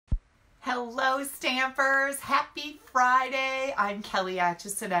Hello Stampers, happy Friday. I'm Kelly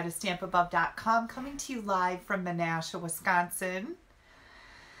Acheson at stampabove.com coming to you live from Menasha, Wisconsin.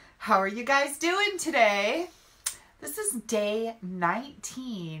 How are you guys doing today? This is day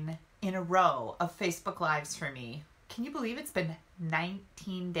 19 in a row of Facebook Lives for me. Can you believe it's been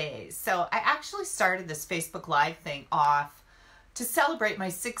 19 days? So I actually started this Facebook Live thing off to celebrate my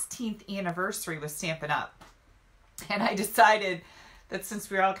 16th anniversary with Stampin Up. And I decided that since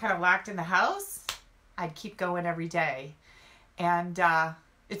we were all kind of locked in the house, I'd keep going every day. And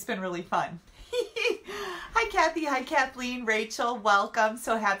it's been really fun. Hi, Kathy. Hi, Kathleen. Rachel, welcome.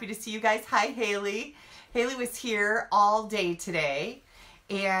 So happy to see you guys. Hi, Haley. Haley was here all day today,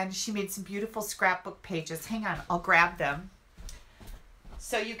 and she made some beautiful scrapbook pages. Hang on, I'll grab them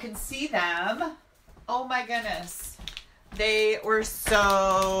so you can see them. Oh my goodness. They were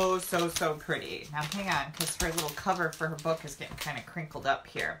so pretty. Now hang on, because her little cover for her book is getting kind of crinkled up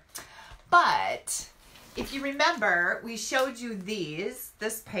here. But if you remember, we showed you this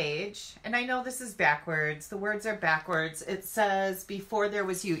page, and I know this is backwards. The words are backwards. It says, before there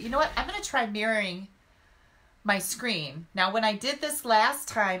was you. You know what? I'm going to try mirroring my screen. Now, when I did this last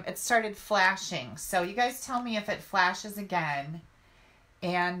time, it started flashing. So you guys tell me if it flashes again.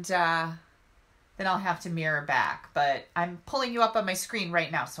 And then I'll have to mirror back. But I'm pulling you up on my screen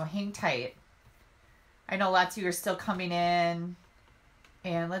right now, so hang tight. I know lots of you are still coming in.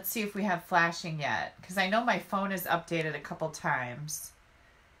 And let's see if we have flashing yet. Because I know my phone is updated a couple times.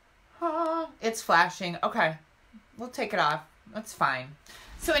 It's flashing. Okay. We'll take it off. That's fine.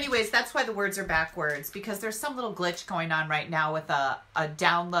 So anyways, that's why the words are backwards. Because there's some little glitch going on right now with a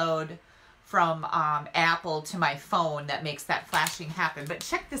download from Apple to my phone that makes that flashing happen. But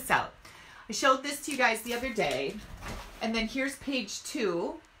check this out. I showed this to you guys the other day. And then here's page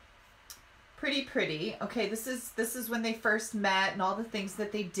 2. Pretty. Okay, this is when they first met and all the things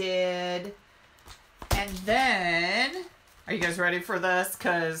that they did. And then, are you guys ready for this?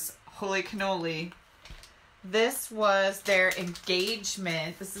 Because holy cannoli. This was their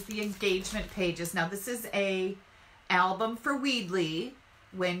engagement. This is the engagement pages. Now this is a album for Weedley.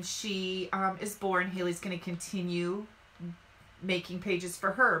 When she is born, Haley's going to continue making pages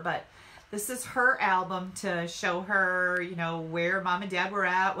for her. But this is her album to show her, you know, where mom and dad were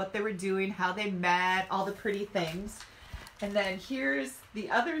at, what they were doing, how they met, all the pretty things. And then here's the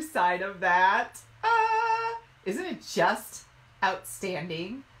other side of that. Isn't it just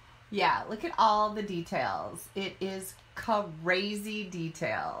outstanding? Yeah, look at all the details. It is crazy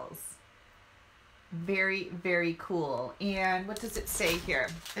details. Very cool. And what does it say here?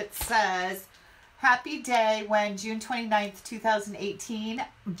 It says, happy day when June 29th, 2018,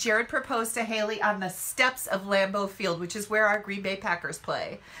 Jared proposed to Haley on the steps of Lambeau Field, which is where our Green Bay Packers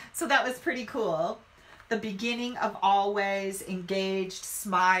play. So that was pretty cool. The beginning of always, engaged,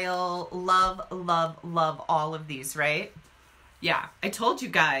 smile, love all of these, right? Yeah, I told you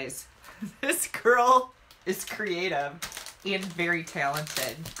guys, this girl is creative and very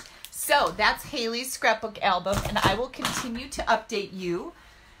talented. So that's Haley's scrapbook album, and I will continue to update you.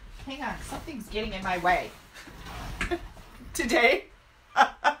 Hang on, something's getting in my way. Today,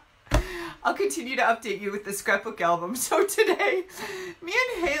 I'll continue to update you with the scrapbook album. So today, me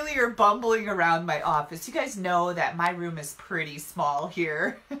and Haley are bumbling around my office. You guys know that my room is pretty small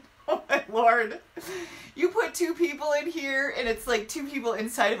here. Oh my Lord. You put 2 people in here and it's like 2 people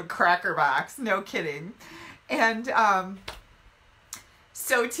inside of a cracker box. No kidding. And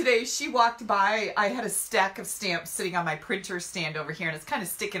so today she walked by. I had a stack of stamps sitting on my printer stand over here and it's kind of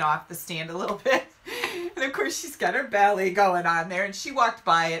sticking off the stand a little bit. And of course she's got her ballet going on there and she walked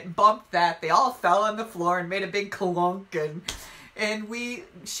by it and bumped that. They all fell on the floor and made a big clunk and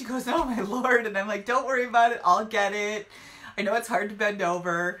she goes, oh my Lord. And I'm like, don't worry about it. I'll get it. I know it's hard to bend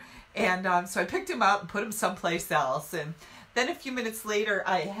over. And so I picked him up and put him someplace else. And then a few minutes later,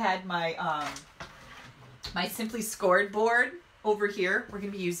 I had my my Simply Scored board over here. We're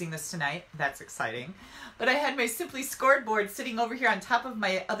going to be using this tonight. That's exciting. But I had my Simply Scored board sitting over here on top of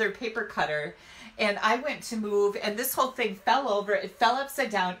my other paper cutter. And I went to move, and this whole thing fell over. It fell upside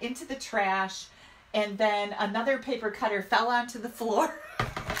down into the trash. And then another paper cutter fell onto the floor.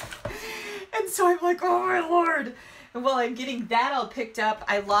 And so I'm like, oh my Lord. And while I'm getting that all picked up,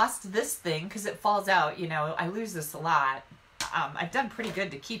 I lost this thing because it falls out. You know, I lose this a lot. I've done pretty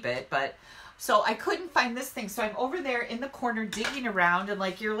good to keep it, but so I couldn't find this thing. So I'm over there in the corner digging around and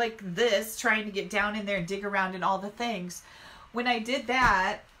like you're like this, trying to get down in there and dig around and all the things. When I did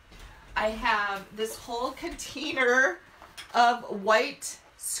that, I have this whole container of white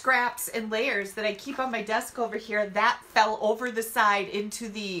scraps and layers that I keep on my desk over here. That fell over the side into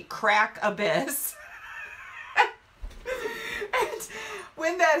the crack abyss. And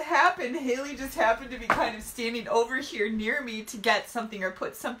when that happened, Haley just happened to be kind of standing over here near me to get something or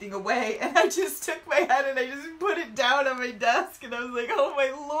put something away. And I just took my head and I just put it down on my desk. And I was like, oh my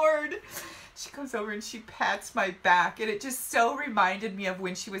Lord. She comes over and she pats my back. And it just so reminded me of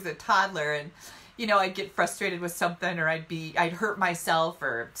when she was a toddler. And, you know, I'd get frustrated with something, or I'd hurt myself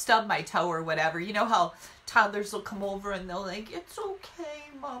or stub my toe or whatever. You know how toddlers will come over and they'll like, it's okay,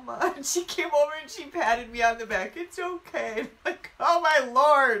 Mama. And she came over and she patted me on the back. It's okay. And I'm like, oh my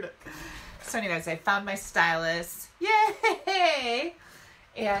Lord. So anyways, I found my stylus. Yay!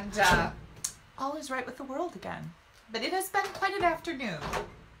 And all is right with the world again. But it has been quite an afternoon.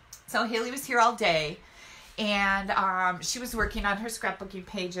 So Haley was here all day. And she was working on her scrapbooking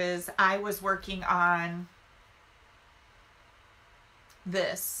pages. I was working on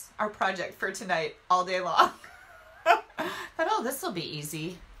this, our project for tonight, all day long. Thought, oh, this will be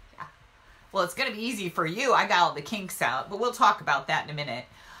easy. Yeah. Well, it's going to be easy for you. I got all the kinks out, but we'll talk about that in a minute.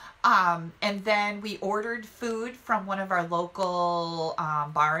 And then we ordered food from one of our local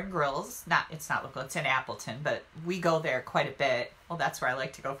bar and grills. It's not local, it's in Appleton, but we go there quite a bit. Well, that's where I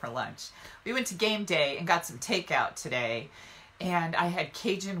like to go for lunch. We went to game day and got some takeout today. And I had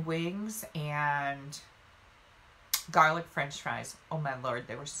Cajun wings and garlic French fries. Oh my Lord,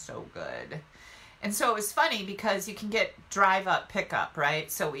 they were so good. And so it was funny because you can get drive up, pickup,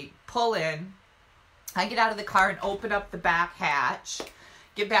 right? So we pull in, I get out of the car and open up the back hatch,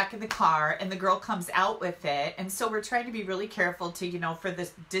 get back in the car, and the girl comes out with it. And so we're trying to be really careful to, you know, for the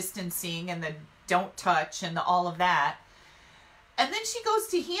distancing and the don't touch and all of that. And then she goes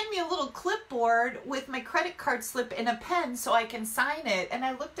to hand me a little clipboard with my credit card slip and a pen so I can sign it. And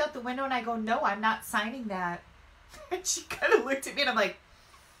I looked out the window and I go, no, I'm not signing that. And she kind of looked at me and I'm like,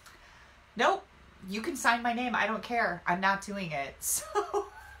 nope, you can sign my name. I don't care. I'm not doing it. So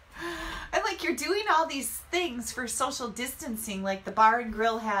I'm like, you're doing all these things for social distancing, like the bar and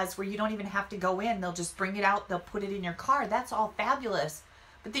grill has, where you don't even have to go in. They'll just bring it out. They'll put it in your car. That's all fabulous.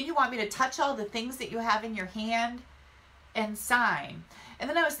 But then you want me to touch all the things that you have in your hand and sign. And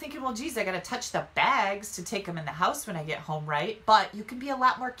then I was thinking, well, geez, I got to touch the bags to take them in the house when I get home, right? But you can be a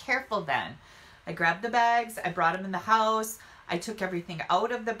lot more careful then. I grabbed the bags. I brought them in the house. I took everything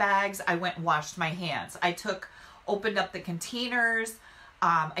out of the bags. I went and washed my hands. Opened up the containers.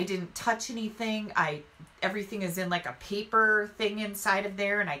 I didn't touch anything. Everything is in like a paper thing inside of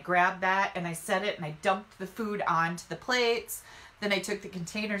there, and I grabbed that and I set it and I dumped the food onto the plates. Then I took the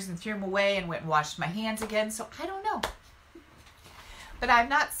containers and threw them away and went and washed my hands again. So I don't know. But I'm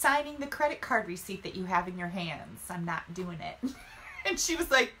not signing the credit card receipt that you have in your hands. I'm not doing it. And she was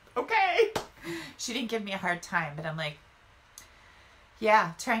like, okay. She didn't give me a hard time, but I'm like,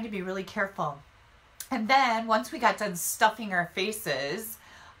 yeah, trying to be really careful. And then once we got done stuffing our faces,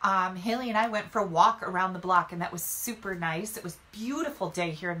 Haley and I went for a walk around the block, and that was super nice. It was a beautiful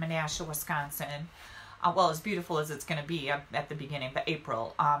day here in Menasha, Wisconsin. Well, as beautiful as it's going to be at the beginning of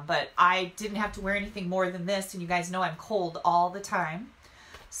April. But I didn't have to wear anything more than this, and you guys know I'm cold all the time.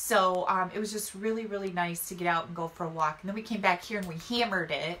 So it was just really, really nice to get out and go for a walk. And then we came back here and we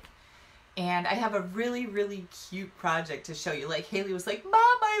hammered it. And I have a really, really cute project to show you. Like, Haley was like, Mom,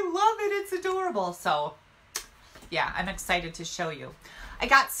 I love it. It's adorable. So, yeah, I'm excited to show you. I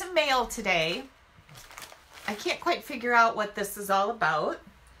got some mail today. I can't quite figure out what this is all about.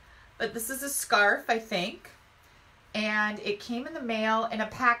 But this is a scarf, I think. And it came in the mail in a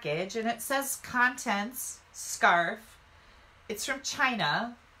package. And it says contents, scarf. It's from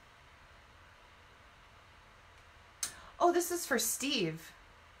China. Oh, this is for Steve.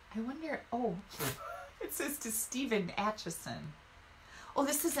 I wonder, oh, it says to Stephen Acheson. Oh,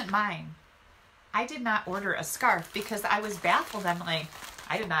 this isn't mine. I did not order a scarf because I was baffled. I'm like,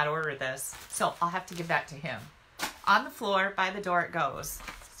 I did not order this. So I'll have to give that to him. On the floor, by the door it goes.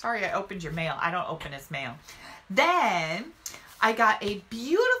 Sorry, I opened your mail. I don't open his mail. Then I got a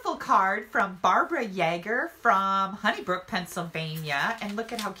beautiful card from Barbara Yeager from Honeybrook, Pennsylvania. And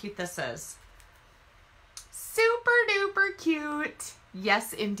look at how cute this is. Super duper cute.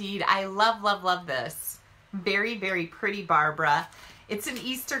 Yes, indeed. I love, love, love this. Very, very pretty, Barbara. It's an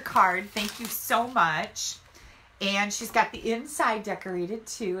Easter card. Thank you so much. And she's got the inside decorated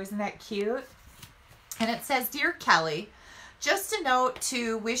too. Isn't that cute? And it says, Dear Kelly, just a note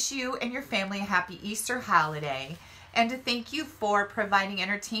to wish you and your family a happy Easter holiday and to thank you for providing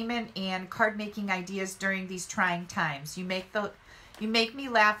entertainment and card making ideas during these trying times. You make me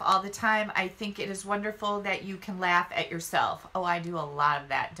laugh all the time. I think it is wonderful that you can laugh at yourself. Oh, I do a lot of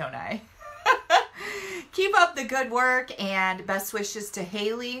that, don't I? Keep up the good work and best wishes to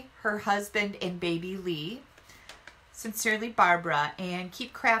Haley, her husband, and baby Lee. Sincerely, Barbara. And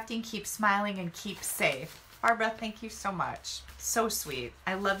keep crafting, keep smiling, and keep safe. Barbara, thank you so much. So sweet.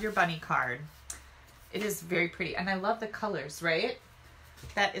 I love your bunny card. It is very pretty. And I love the colors, right?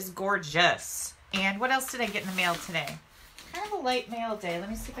 That is gorgeous. And what else did I get in the mail today? Kind of a light mail day. Let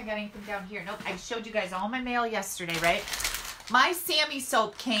me see if I got anything down here. Nope, I showed you guys all my mail yesterday, right? My Sammy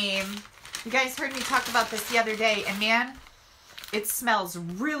soap came. You guys heard me talk about this the other day. And man, it smells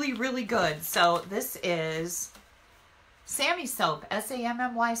really, really good. So this is Sammy soap,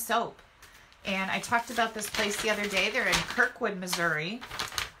 S-A-M-M-Y soap. And I talked about this place the other day. They're in Kirkwood, Missouri.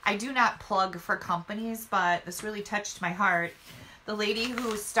 I do not plug for companies, but this really touched my heart. The lady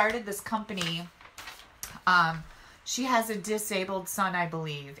who started this company, she has a disabled son, I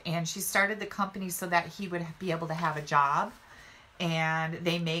believe. And she started the company so that he would be able to have a job. And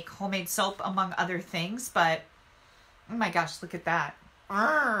they make homemade soap, among other things. But, oh my gosh, look at that.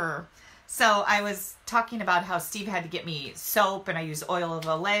 Arrgh. So I was talking about how Steve had to get me soap and I use oil of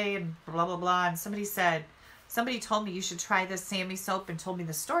Olay and blah, blah, blah. And somebody told me you should try this Sammy soap and told me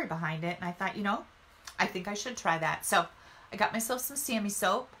the story behind it. And I thought, you know, I think I should try that. So I got myself some Sammy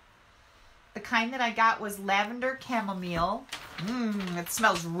soap. The kind that I got was lavender chamomile. It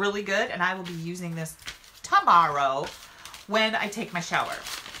smells really good. And I will be using this tomorrow when I take my shower.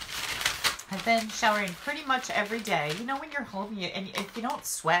 I've been showering pretty much every day. You know, when you're home, and if you don't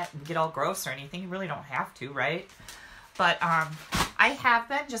sweat and get all gross or anything, you really don't have to, right? But I have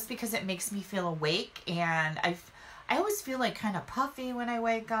been just because it makes me feel awake. And I always feel like kind of puffy when I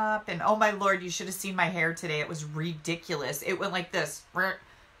wake up. And oh my Lord, you should have seen my hair today. It was ridiculous. It went like this.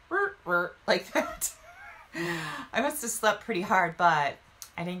 Like that. I must have slept pretty hard, but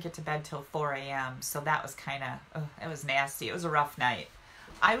I didn't get to bed till 4 a.m. So that was kind of, it was nasty. It was a rough night.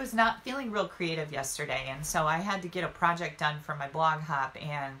 I was not feeling real creative yesterday, and so I had to get a project done for my blog hop,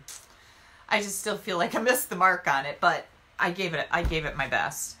 and I just still feel like I missed the mark on it, but I gave it my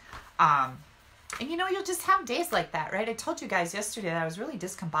best. And you know, you'll just have days like that, right? I told you guys yesterday that I was really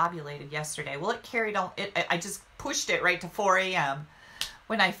discombobulated yesterday. Well, it carried on. I just pushed it right to 4 a.m.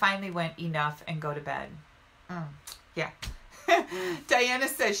 when I finally went enough and go to bed. Yeah. Diana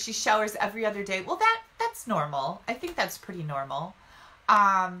says she showers every other day. Well, that's normal. I think that's pretty normal.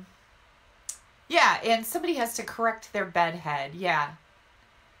 Yeah, and somebody has to correct their bed head. Yeah.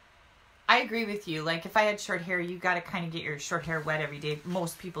 I agree with you. Like, if I had short hair, you got to kind of get your short hair wet every day.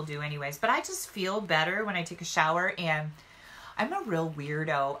 Most people do anyways. But I just feel better when I take a shower, and I'm a real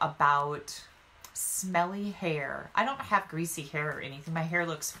weirdo about smelly hair. I don't have greasy hair or anything. My hair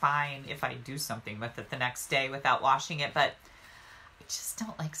looks fine if I do something with it the next day without washing it, but I just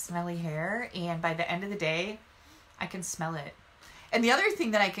don't like smelly hair, and by the end of the day, I can smell it. And the other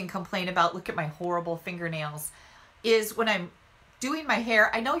thing that I can complain about, look at my horrible fingernails, is when I'm doing my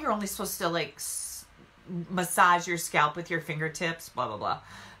hair, I know you're only supposed to like massage your scalp with your fingertips, blah, blah, blah.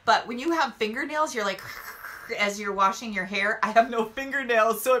 But when you have fingernails, you're like, as you're washing your hair, I have no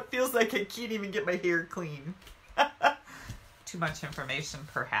fingernails, so it feels like I can't even get my hair clean. Too much information,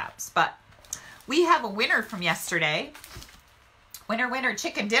 perhaps. But we have a winner from yesterday. Winner,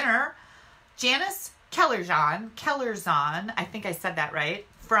 chicken dinner. Janice Kellerzon, I think I said that right,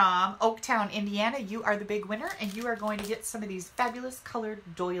 from Oaktown, Indiana. You are the big winner, and you are going to get some of these fabulous colored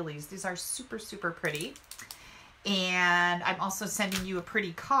doilies. These are super, super pretty. And I'm also sending you a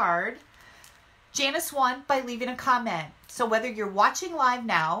pretty card. Janice won by leaving a comment. So whether you're watching live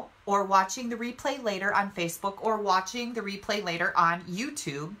now or watching the replay later on Facebook or watching the replay later on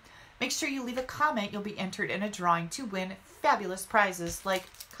YouTube, make sure you leave a comment. You'll be entered in a drawing to win fabulous prizes like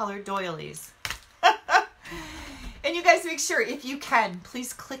colored doilies. And you guys make sure, if you can,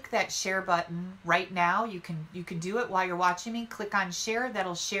 please click that share button right now. You can do it while you're watching me. Click on share.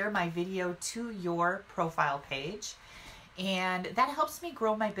 That'll share my video to your profile page. And that helps me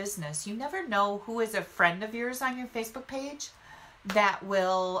grow my business. You never know who is a friend of yours on your Facebook page that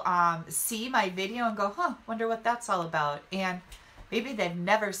will see my video and go, wonder what that's all about. And maybe they've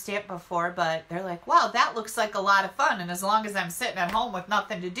never stamped before, but they're like, wow, that looks like a lot of fun. And as long as I'm sitting at home with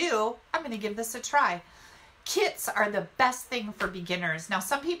nothing to do, I'm going to give this a try. Kits are the best thing for beginners. Now,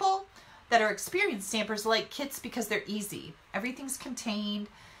 some people that are experienced stampers like kits because they're easy. Everything's contained.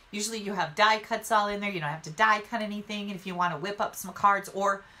 Usually you have die cuts all in there. You don't have to die cut anything. And if you want to whip up some cards,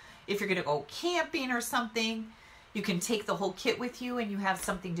 or if you're going to go camping or something, you can take the whole kit with you and you have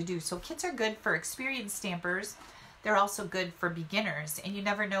something to do. So kits are good for experienced stampers. They're also good for beginners. And you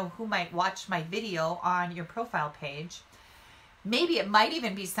never know who might watch my video on your profile page. Maybe it might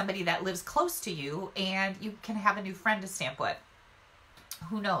even be somebody that lives close to you and you can have a new friend to stamp with.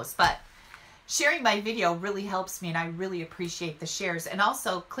 Who knows? But sharing my video really helps me, and I really appreciate the shares. And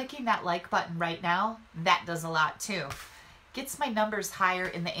also clicking that like button right now, that does a lot too. Gets my numbers higher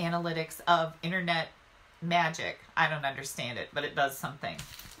in the analytics of internet magic. I don't understand it, but it does something.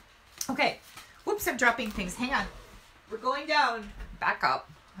 Okay. Whoops, I'm dropping things. Hang on. We're going down. Back up.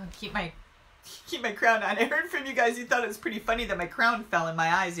 I'll keep my crown on. I heard from you guys, you thought it was pretty funny that my crown fell in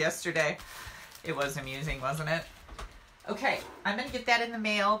my eyes yesterday. It was amusing, wasn't it? Okay, I'm going to get that in the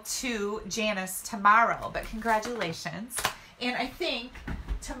mail to Janice tomorrow, but congratulations. And I think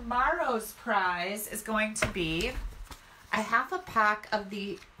tomorrow's prize is going to be a half a pack of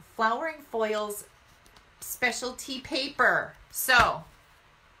the Flowering Foils specialty paper. So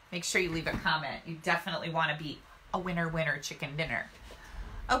make sure you leave a comment. You definitely want to be a winner chicken dinner.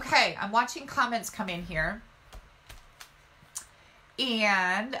 Okay, I'm watching comments come in here.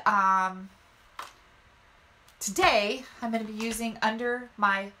 And today I'm going to be using Under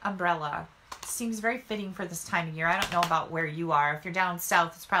My Umbrella. Seems very fitting for this time of year. I don't know about where you are. If you're down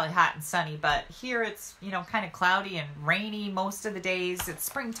south, it's probably hot and sunny, but here it's, you know, kind of cloudy and rainy most of the days. It's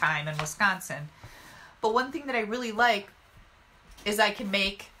springtime in Wisconsin. But one thing that I really like is I can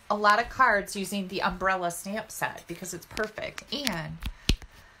make a lot of cards using the umbrella stamp set because it's perfect. And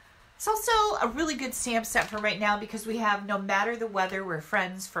it's also a really good stamp set for right now because we have no matter the weather, we're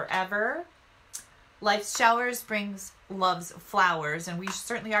friends forever. Life's showers brings love's flowers, and we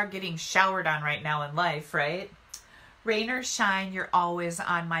certainly are getting showered on right now in life, right? Rain or shine, you're always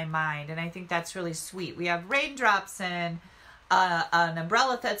on my mind, and I think that's really sweet. We have raindrops and an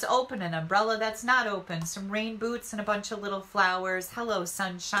umbrella that's open, an umbrella that's not open, some rain boots and a bunch of little flowers. Hello,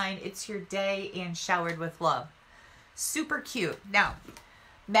 sunshine. It's your day and showered with love. Super cute. Now,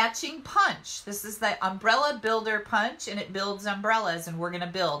 matching punch. This is the Umbrella Builder Punch, and it builds umbrellas, and we're going to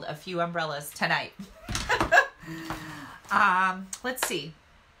build a few umbrellas tonight. Let's see.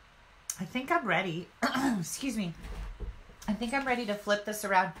 I think I'm ready. Excuse me. I think I'm ready to flip this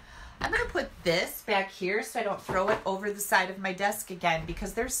around. I'm going to put this back here so I don't throw it over the side of my desk again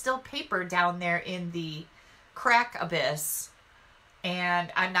because there's still paper down there in the crack abyss,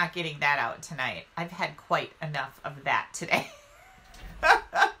 and I'm not getting that out tonight. I've had quite enough of that today.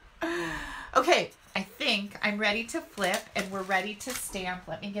 Okay, I think I'm ready to flip and we're ready to stamp.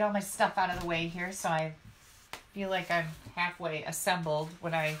 Let me get all my stuff out of the way here so I feel like I'm halfway assembled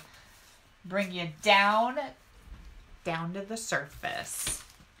when I bring you down to the surface.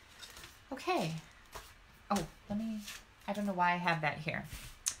 Okay. Oh, I don't know why I have that here.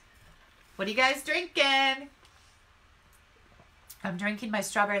 What are you guys drinking? I'm drinking my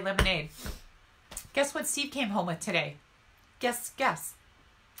strawberry lemonade. Guess what Steve came home with today? Guess.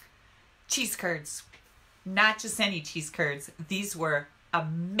 Cheese curds. Not just any cheese curds. These were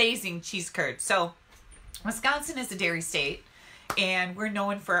amazing cheese curds. So, Wisconsin is a dairy state, and we're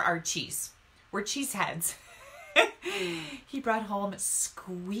known for our cheese. We're cheeseheads. He brought home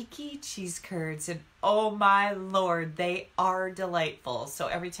squeaky cheese curds, and oh my Lord, they are delightful. So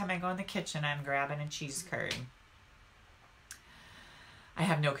every time I go in the kitchen, I'm grabbing a cheese curd. I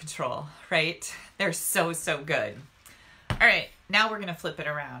have no control, right? They're so good. All right, now we're going to flip it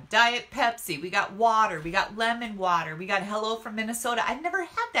around. Diet Pepsi, we got water, we got lemon water, we got Hello from Minnesota. I've never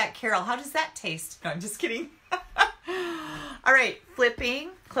had that, Carol. How does that taste? No, I'm just kidding. All right, flipping.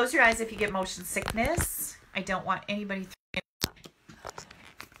 Close your eyes if you get motion sickness. I don't want anybody.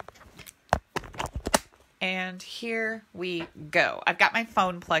 And here we go. I've got my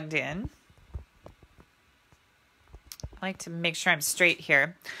phone plugged in. I like to make sure I'm straight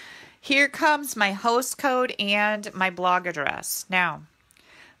here. Here comes my host code and my blog address. Now,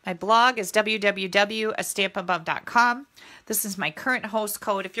 my blog is www.stampinabove.com. This is my current host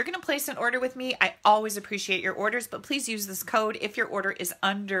code. If you're going to place an order with me, I always appreciate your orders, but please use this code if your order is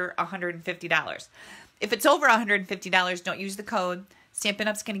under $150. If it's over $150, don't use the code. Stampin'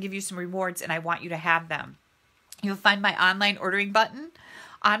 Up's going to give you some rewards, and I want you to have them. You'll find my online ordering button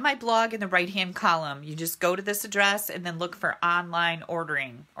on my blog in the right-hand column. You just go to this address and then look for online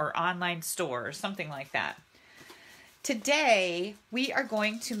ordering or online store or something like that. Today, we are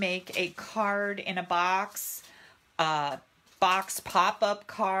going to make a card in a box pop-up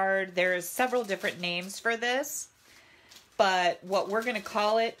card. There's several different names for this, but what we're going to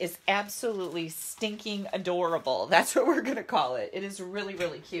call it is absolutely stinking adorable. That's what we're going to call it. It is really,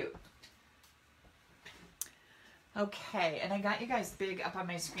 really cute. Okay, and I got you guys big up on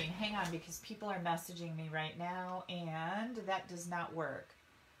my screen. Hang on, because people are messaging me right now, and that does not work.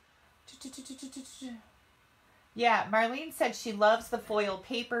 Yeah, Marlene said she loves the foil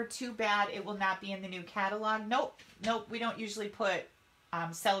paper. Too bad it will not be in the new catalog. Nope, we don't usually put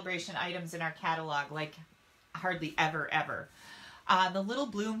celebration items in our catalog, like hardly ever. The little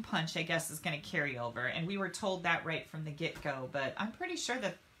bloom punch, I guess, is going to carry over, and we were told that right from the get-go, but I'm pretty sure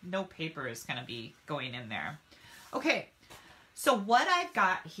that no paper is going to be going in there. Okay, so what I've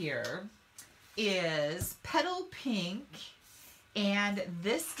got here is Petal Pink, and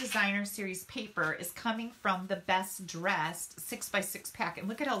this designer series paper is coming from the Best Dressed 6x6 pack. And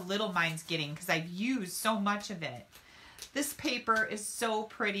look at how little mine's getting because I've used so much of it. This paper is so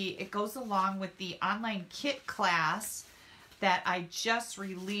pretty. It goes along with the online kit class that I just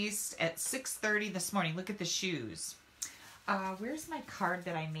released at 6:30 this morning. Look at the shoes. Where's my card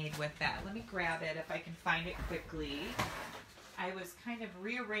that I made with that? Let me grab it if I can find it quickly. I was kind of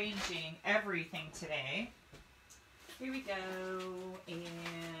rearranging everything today. Here we go, and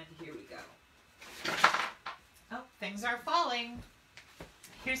here we go. Oh, things are falling.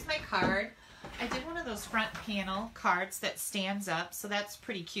 Here's my card. I did one of those front panel cards that stands up, so that's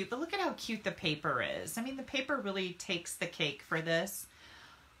pretty cute. But look at how cute the paper is. I mean, the paper really takes the cake for this.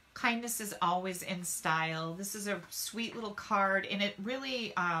 Kindness is always in style. This is a sweet little card, and it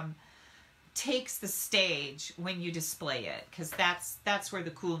really takes the stage when you display it, because that's where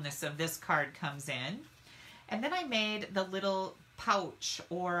the coolness of this card comes in. And then I made the little pouch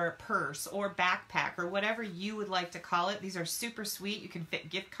or purse or backpack or whatever you would like to call it. These are super sweet. You can fit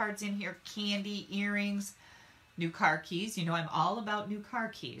gift cards in here, candy, earrings, new car keys. You know I'm all about new car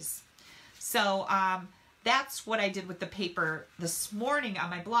keys. So that's what I did with the paper this morning on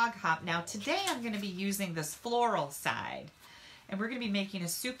my blog hop. Now today I'm going to be using this floral side, and we're going to be making a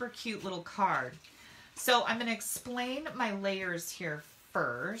super cute little card. So I'm going to explain my layers here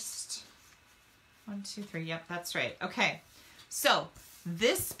first. 1, 2, 3. Yep, that's right. Okay. So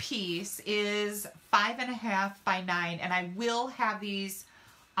this piece is 5.5 by 9, and I will have these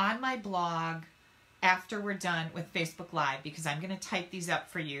on my blog after we're done with Facebook Live because I'm going to type these up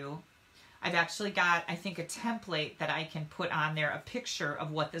for you. I've actually got, I think, a template that I can put on there, a picture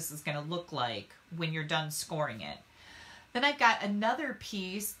of what this is going to look like when you're done scoring it. Then I've got another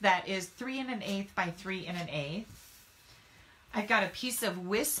piece that is 3 1/8 by 3 1/8. I've got a piece of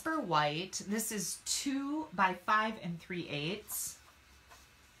Whisper White. This is 2 by 5 3/8.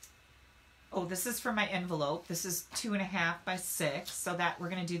 Oh, this is for my envelope. This is 2.5 by 6, so that we're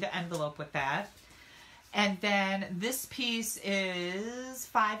going to do the envelope with that. And then this piece is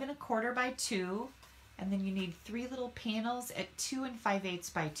 5 1/4 by 2, and then you need 3 little panels at 2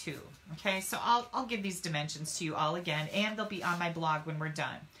 5/8 by 2. Okay, so I'll give these dimensions to you all again, and they'll be on my blog when we're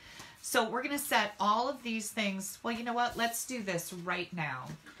done. So we're going to set all of these things. Well, you know what? Let's do this right now.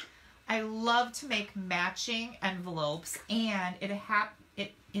 I love to make matching envelopes, and it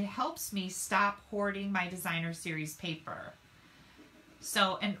helps me stop hoarding my designer series paper.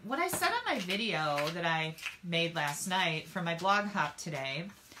 So, and what I said on my video that I made last night for my blog hop today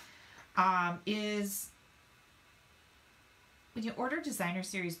is when you order designer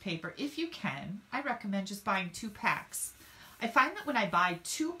series paper, if you can, I recommend just buying 2 packs. I find that when I buy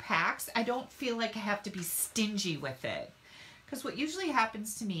 2 packs, I don't feel like I have to be stingy with it. Because what usually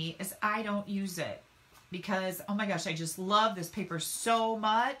happens to me is I don't use it. Because, oh my gosh, I just love this paper so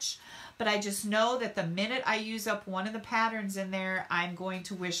much. But I just know that the minute I use up one of the patterns in there, I'm going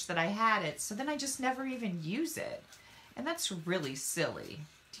to wish that I had it. So then I just never even use it. And that's really silly.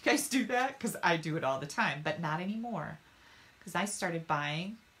 Do you guys do that? Because I do it all the time, but not anymore. Because I started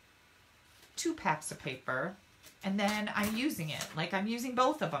buying 2 packs of paper. And then I'm using it. Like I'm using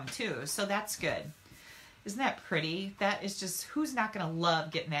both of them too. So that's good. Isn't that pretty? That is just, who's not going to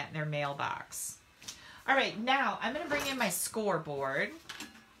love getting that in their mailbox? All right, now I'm going to bring in my scoreboard.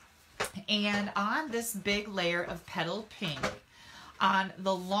 And on this big layer of Petal Pink, on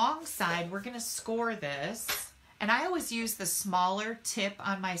the long side, we're going to score this. And I always use the smaller tip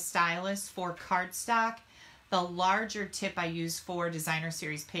on my stylus for cardstock. The larger tip I use for designer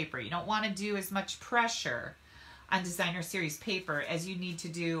series paper. You don't want to do as much pressure on designer series paper as you need to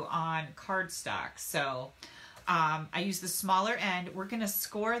do on cardstock. So I use the smaller end. We're going to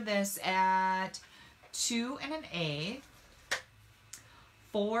score this at 2 1/8,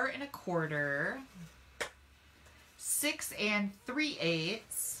 4 1/4, 6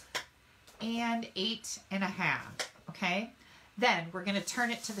 3/8, and 8 1/2. Okay? Then we're going to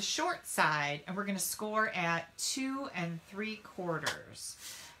turn it to the short side, and we're going to score at 2 3/4.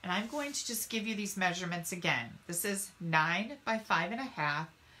 And I'm going to just give you these measurements again. This is 9 by 5 1/2.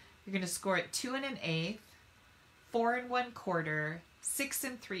 You're going to score at 2 1/8, 4 1/4, 6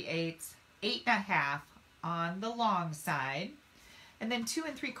 3/8, 8 1/2 on the long side, and then 2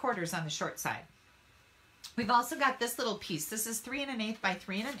 3/4 on the short side. We've also got this little piece. This is 3 1/8 by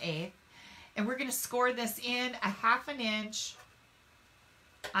 3 1/8, and we're going to score this in 1/2 inch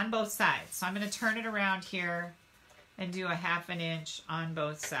on both sides. So I'm going to turn it around here and do 1/2 inch on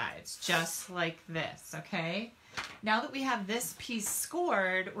both sides, just like this, okay? Now that we have this piece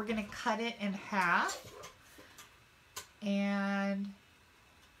scored, we're going to cut it in half, and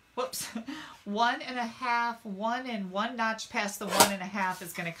whoops, 1.5, 1 and 1 notch past the 1.5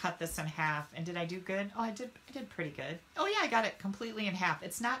 is going to cut this in half. And did I do good? Oh, I did pretty good. Oh yeah, I got it completely in half.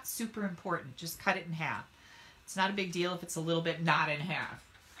 It's not super important. Just cut it in half. It's not a big deal if it's a little bit not in half.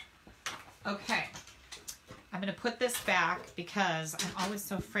 Okay. I'm going to put this back because I'm always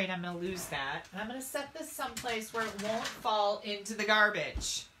so afraid I'm going to lose that. And I'm going to set this someplace where it won't fall into the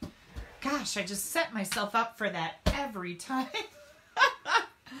garbage. Gosh, I just set myself up for that every time.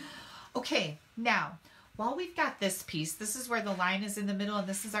 Okay, now, while we've got this piece, this is where the line is in the middle, and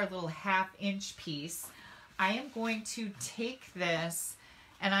this is our little 1/2-inch piece. I am going to take this,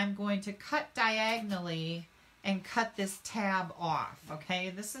 and I'm going to cut diagonally and cut this tab off,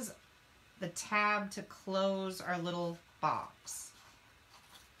 okay? This is the tab to close our little box.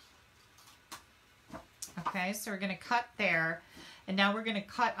 Okay, so we're going to cut there, and now we're going to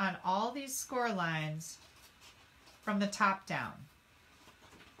cut on all these score lines from the top down.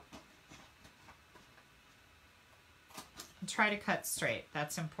 And try to cut straight.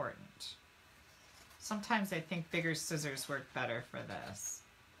 That's important. Sometimes I think bigger scissors work better for this.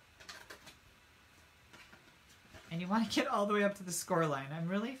 And you want to get all the way up to the score line. I'm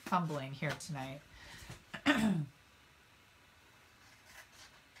really fumbling here tonight.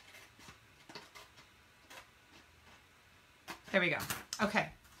 There we go. Okay.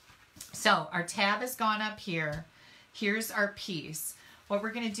 So our tab has gone up here. Here's our piece. What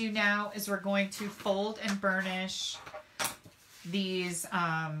we're going to do now is we're going to fold and burnish these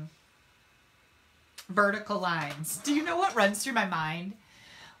vertical lines. Do you know what runs through my mind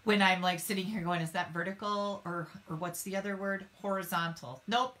when I'm like sitting here going, is that vertical or what's the other word? Horizontal.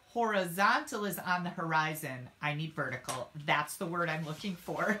 Nope. Horizontal is on the horizon. I need vertical. That's the word I'm looking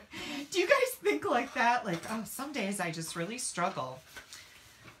for. Do you guys think like that? Like, oh, some days I just really struggle.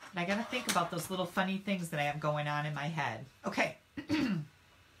 And I got to think about those little funny things that I have going on in my head. Okay.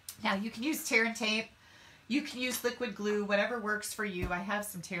 Now you can use tear and tape. You can use liquid glue, whatever works for you. I have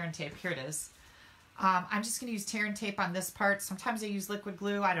some tear and tape. Here it is. I'm just going to use tear and tape on this part. Sometimes I use liquid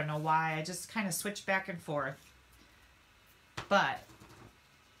glue. I don't know why. I just kind of switch back and forth. But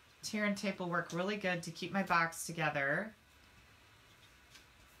tear and tape will work really good to keep my box together.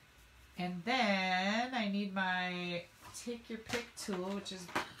 And then I need my take your pick tool, which is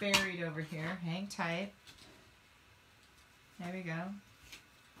buried over here. Hang tight. There we go.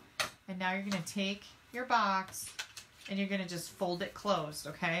 And now you're going to take your box and you're going to just fold it closed,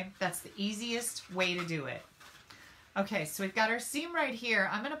 okay? That's the easiest way to do it. Okay, so we've got our seam right here.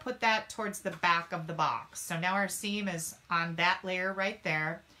 I'm going to put that towards the back of the box. So now our seam is on that layer right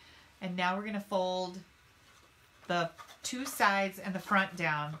there. And now we're going to fold the two sides and the front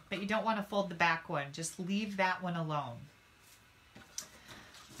down, but you don't want to fold the back one. Just leave that one alone.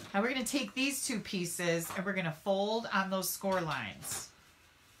 Now we're going to take these two pieces and we're going to fold on those score lines.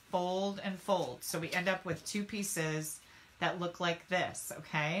 Fold and fold. So we end up with two pieces that look like this,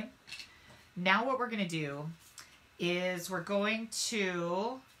 okay? Now what we're going to do is we're going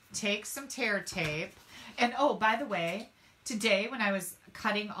to take some tear tape. And oh, by the way, today when I was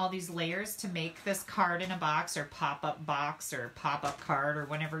cutting all these layers to make this card in a box or pop-up box or pop-up card or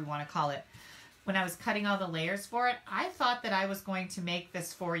whatever you want to call it, when I was cutting all the layers for it, I thought that I was going to make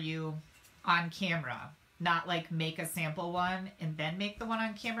this for you on camera. Not like make a sample one and then make the one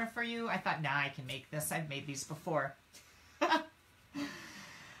on camera for you. I thought, nah, I can make this. I've made these before.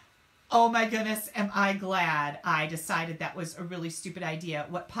 Oh my goodness, am I glad I decided that was a really stupid idea.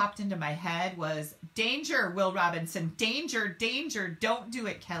 What popped into my head was, danger, Will Robinson, danger, danger, don't do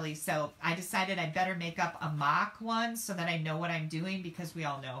it, Kelly. So I decided I better make up a mock one so that I know what I'm doing, because we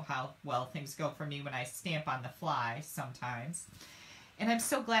all know how well things go for me when I stamp on the fly sometimes. And I'm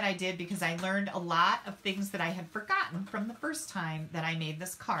so glad I did, because I learned a lot of things that I had forgotten from the first time that I made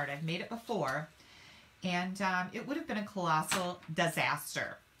this card. I've made it before, and it would have been a colossal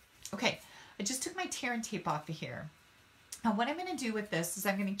disaster. Okay, I just took my tear and tape off of here. Now what I'm going to do with this is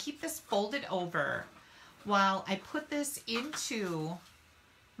I'm going to keep this folded over while I put this into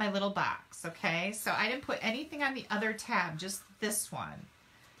my little box, okay? So I didn't put anything on the other tab, just this one.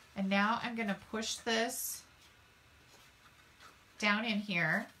 And now I'm going to push this down in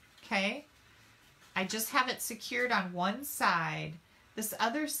here, okay? I just have it secured on one side. This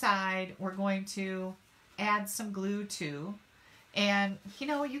other side we're going to add some glue to. And, you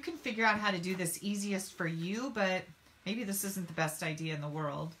know, you can figure out how to do this easiest for you, but maybe this isn't the best idea in the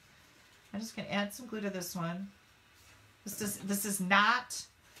world. I'm just going to add some glue to this one. This is not,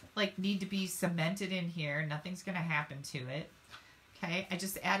 like, need to be cemented in here. Nothing's going to happen to it. Okay, I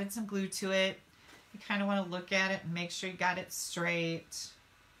just added some glue to it. You kind of want to look at it and make sure you got it straight.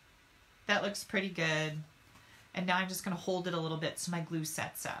 That looks pretty good. And now I'm just going to hold it a little bit so my glue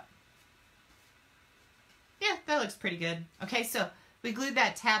sets up. Yeah, that looks pretty good. Okay, so we glued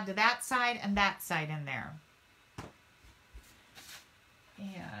that tab to that side and that side in there.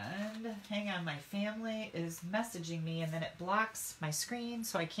 And hang on, my family is messaging me and then it blocks my screen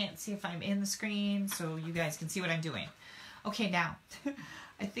so I can't see if I'm in the screen so you guys can see what I'm doing. Okay, now,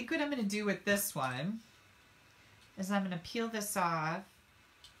 I think what I'm going to do with this one is I'm going to peel this off.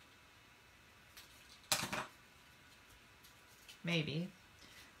 Maybe.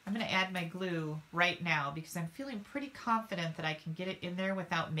 I'm going to add my glue right now because I'm feeling pretty confident that I can get it in there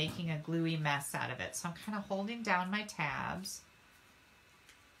without making a gluey mess out of it. So I'm kind of holding down my tabs.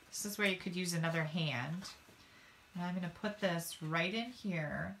 This is where you could use another hand. And I'm going to put this right in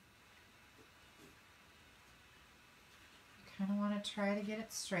here. I kind of want to try to get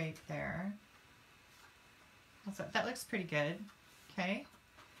it straight there. That looks pretty good. Okay.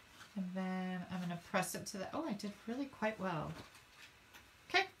 And then I'm going to press it to the... Oh, I did really quite well.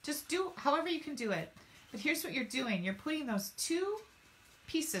 Okay, just do however you can do it. But here's what you're doing. You're putting those two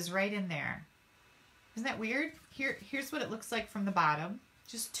pieces right in there. Isn't that weird? Here's what it looks like from the bottom.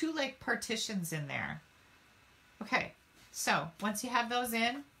 Just two like partitions in there. Okay, so once you have those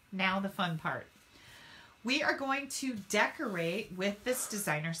in, now the fun part. We are going to decorate with this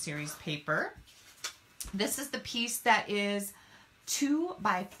designer series paper. This is the piece that is 2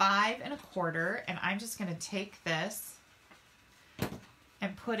 by 5 1/4, and I'm just going to take this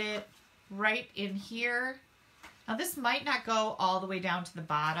and put it right in here. Now this might not go all the way down to the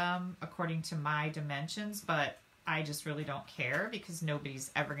bottom according to my dimensions, but I just really don't care because nobody's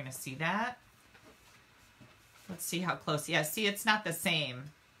ever going to see that. Let's see how close. Yeah, see, it's not the same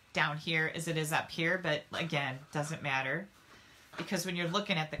down here as it is up here, but again, doesn't matter because when you're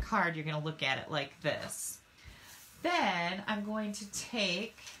looking at the card, you're going to look at it like this. Then I'm going to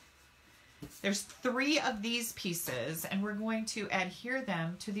take, there's 3 of these pieces, and we're going to adhere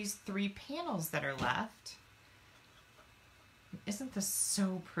them to these 3 panels that are left. Isn't this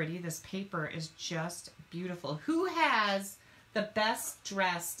so pretty? This paper is just beautiful. Who has the best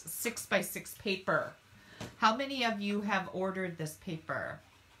dressed 6x6 paper? How many of you have ordered this paper?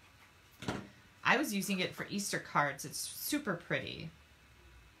 I was using it for Easter cards. It's super pretty.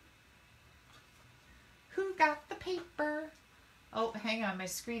 Who got the paper? Oh, hang on. My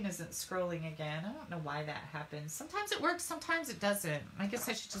screen isn't scrolling again. I don't know why that happens. Sometimes it works, sometimes it doesn't. I guess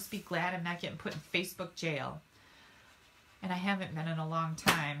I should just be glad I'm not getting put in Facebook jail. And I haven't been in a long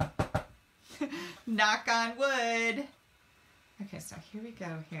time. Knock on wood. Okay, so here we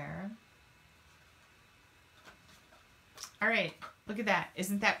go here. All right, look at that.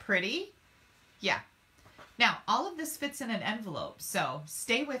 Isn't that pretty? Yeah. Now, all of this fits in an envelope, so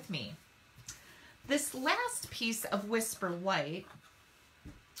stay with me. This last piece of Whisper White,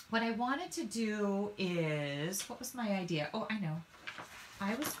 what I wanted to do is, what was my idea? Oh, I know.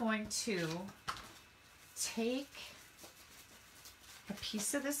 I was going to take a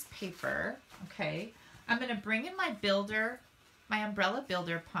piece of this paper, okay? I'm going to bring in my builder, my umbrella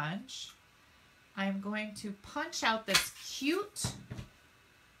builder punch. I'm going to punch out this cute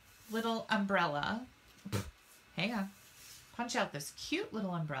little umbrella. Hang on. Punch out this cute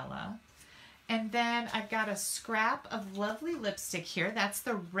little umbrella. And then I've got a scrap of lovely lipstick here. That's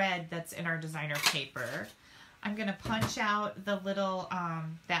the red that's in our designer paper. I'm going to punch out the little,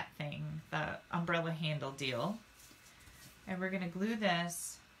 that thing, the umbrella handle deal. And we're going to glue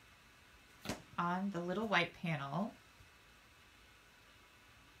this on the little white panel.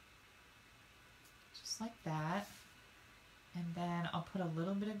 Just like that. And then I'll put a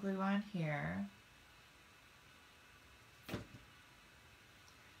little bit of glue on here.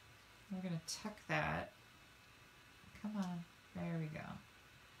 We're going to tuck that. Come on. There we go.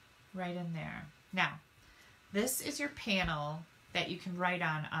 Right in there. Now, this is your panel that you can write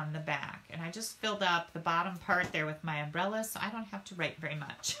on the back. And I just filled up the bottom part there with my umbrella, so I don't have to write very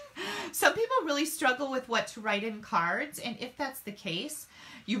much. Some people really struggle with what to write in cards, and if that's the case,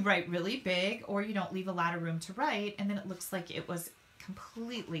 you write really big or you don't leave a lot of room to write, and then it looks like it was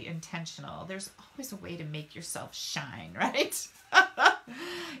completely intentional. There's always a way to make yourself shine, right?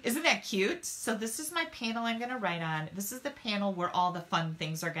 Isn't that cute? So this is my panel I'm going to write on. This is the panel where all the fun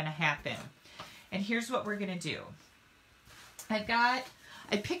things are going to happen. And here's what we're going to do. I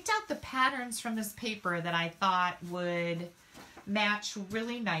picked out the patterns from this paper that I thought would match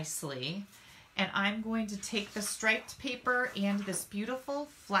really nicely. And I'm going to take the striped paper and this beautiful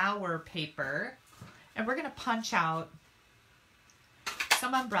flower paper, and we're going to punch out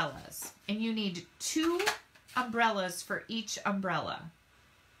some umbrellas. And you need 2 umbrellas for each umbrella.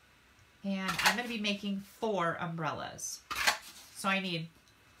 And I'm going to be making 4 umbrellas. So I need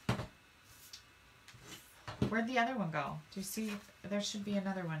Where'd the other one go? Do you see? There should be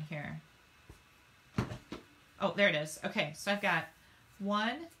another one here. Oh, there it is. Okay, so I've got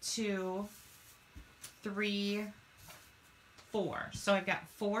 1, 2, 3, 4. So I've got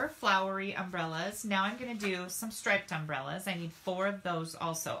 4 flowery umbrellas. Now I'm going to do some striped umbrellas. I need 4 of those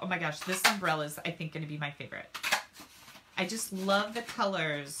also. Oh my gosh, this umbrella is, I think, going to be my favorite. I just love the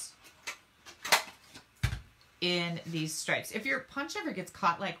colors in these stripes. If your punch ever gets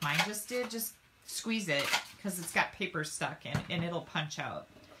caught like mine just did, just squeeze it because it's got paper stuck in and it'll punch out.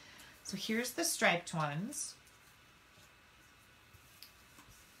 So here's the striped ones.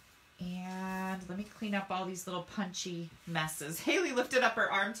 And let me clean up all these little punchy messes. Haley lifted up her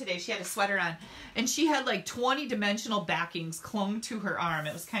arm today. She had a sweater on and she had like 20 dimensional backings clung to her arm.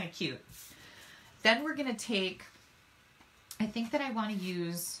 It was kind of cute. Then we're going to take, I think that I want to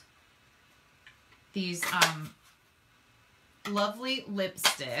use these lovely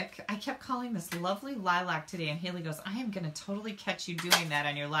lipstick. I kept calling this lovely lilac today and Haley goes, I am going to totally catch you doing that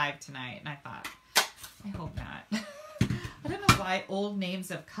on your live tonight. And I thought, I hope not. I don't know why old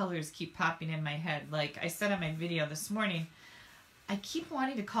names of colors keep popping in my head. Like I said on my video this morning, I keep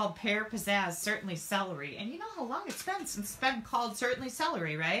wanting to call Pear Pizzazz Certainly Celery. And you know how long it's been since it's been called Certainly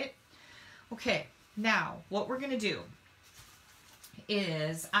Celery, right? Okay, now what we're going to do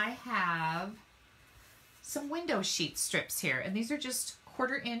is I have some window sheet strips here. And these are just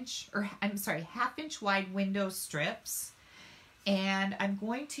 1/4 inch, or I'm sorry, 1/2 inch wide window strips. And I'm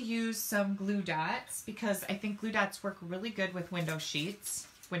going to use some glue dots because I think glue dots work really good with window sheet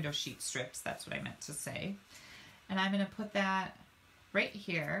strips. That's what I meant to say. And I'm going to put that right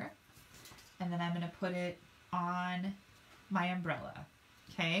here. And then I'm going to put it on my umbrella.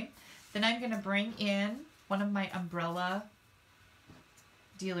 Okay. Then I'm going to bring in one of my umbrella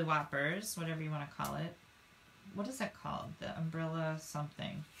dealy whoppers, whatever you want to call it. What is that called? The umbrella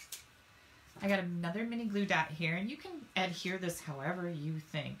something. I got another mini glue dot here, and you can adhere this however you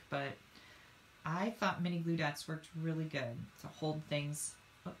think, but I thought mini glue dots worked really good to hold things.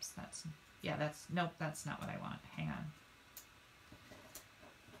 Oops, nope, that's not what I want. Hang on.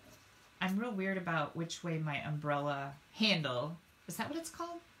 I'm real weird about which way my umbrella handle, is that what it's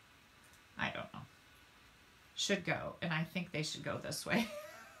called? I don't know. Should go, and I think they should go this way.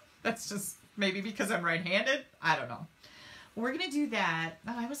 That's just maybe because I'm right-handed. I don't know. We're going to do that.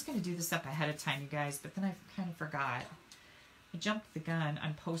 Oh, I was going to do this up ahead of time, you guys, but then I kind of forgot. I jumped the gun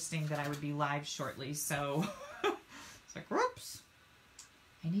on posting that I would be live shortly, so it's like, whoops.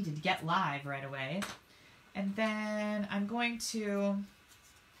 I needed to get live right away. And then I'm going to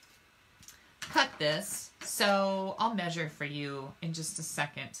cut this, so I'll measure for you in just a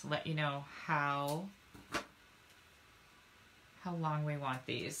second to let you know how long we want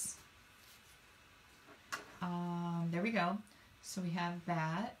these. There we go. So we have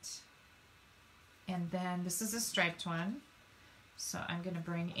that. And then this is a striped one. So I'm going to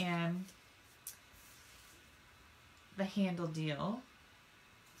bring in the handle deal.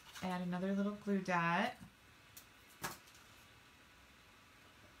 Add another little glue dot.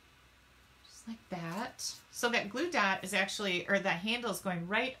 Just like that. So that glue dot is actually, or that handle is going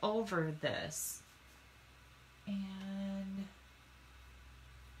right over this. And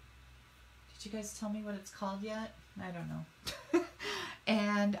did you guys tell me what it's called yet? I don't know.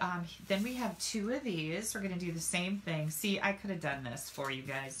 And then we have 2 of these. We're going to do the same thing. See, I could have done this for you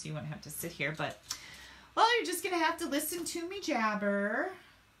guys. You wouldn't have to sit here, but, well, you're just going to have to listen to me jabber.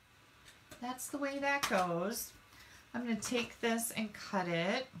 That's the way that goes. I'm going to take this and cut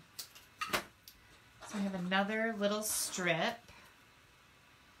it. So I have another little strip.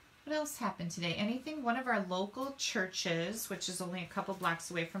 What else happened today? Anything? One of our local churches, which is only a couple blocks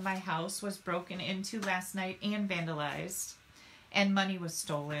away from my house, was broken into last night and vandalized. And money was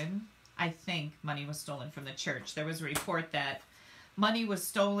stolen. I think money was stolen from the church. There was a report that money was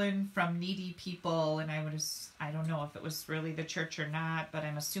stolen from needy people, and I don't know if it was really the church or not, but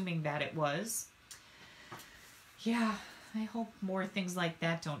I'm assuming that it was. Yeah, I hope more things like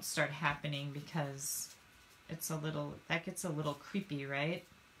that don't start happening because that gets a little creepy, right?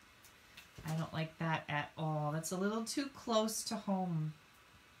 I don't like that at all. That's a little too close to home.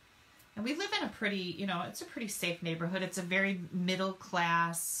 And we live in a pretty, it's a pretty safe neighborhood. It's a very middle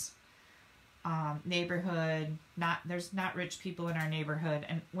class neighborhood. There's not rich people in our neighborhood.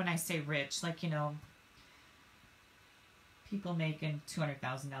 And when I say rich, like, people making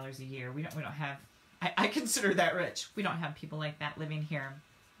 $200,000 a year. We don't have, I consider that rich. We don't have people like that living here.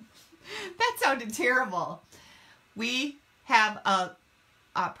 That sounded terrible. We have a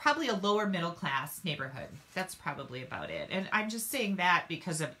probably a lower middle class neighborhood. That's probably about it. And I'm just saying that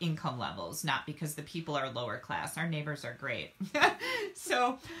because of income levels, not because the people are lower class. Our neighbors are great.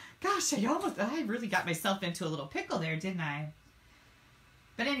 So, gosh, I really got myself into a little pickle there, didn't I?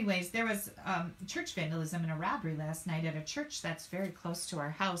 But anyways, there was church vandalism and a robbery last night at a church that's very close to our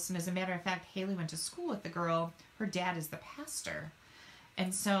house. And as a matter of fact, Haley went to school with the girl. Her dad is the pastor.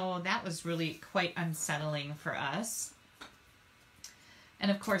 And so that was really quite unsettling for us. And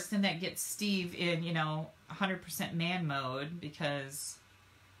of course, then that gets Steve in, 100% man mode because,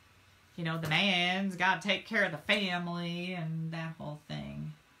 the man's got to take care of the family and that whole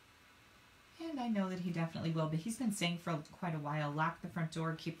thing. And I know that he definitely will, but he's been saying for quite a while, lock the front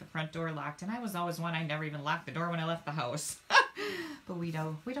door, keep the front door locked. And I was always one, I never even locked the door when I left the house. But we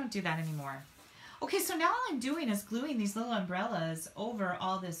don't do that anymore. Okay, so now all I'm doing is gluing these little umbrellas over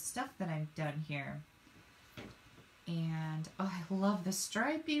all this stuff that I've done here. And, oh, I love the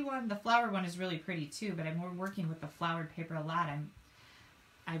stripey one. The flowered one is really pretty too, but I'm working with the flowered paper a lot.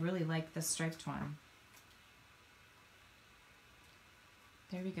 I really like the striped one.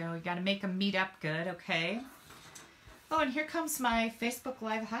 There we go. We got to make them meet up good, okay? Oh, and here comes my Facebook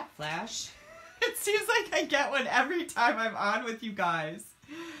Live hot flash. It seems like I get one every time I'm on with you guys.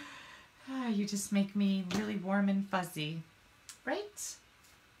 You just make me really warm and fuzzy. Right?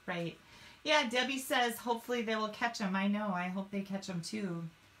 Right. Yeah, Debbie says hopefully they will catch them. I know. I hope they catch them too.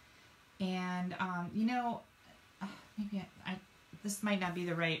 And, maybe this might not be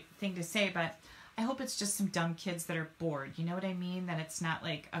the right thing to say, but I hope it's just some dumb kids that are bored. You know what I mean? That it's not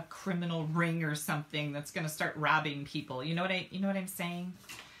like a criminal ring or something that's going to start robbing people. You know what I'm saying?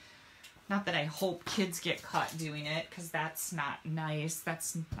 Not that I hope kids get caught doing it, because that's not nice.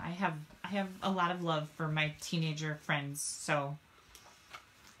 I have a lot of love for my teenager friends, so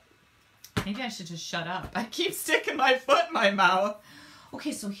maybe I should just shut up. I keep sticking my foot in my mouth.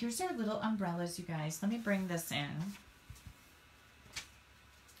 Okay, so here's our little umbrellas, you guys. Let me bring this in.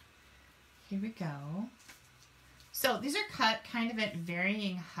 Here we go. So these are cut kind of at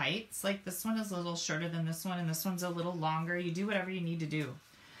varying heights. Like this one is a little shorter than this one, and this one's a little longer. You do whatever you need to do.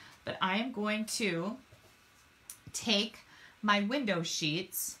 But I am going to take my window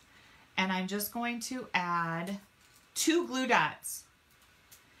sheets, and I'm just going to add 2 glue dots.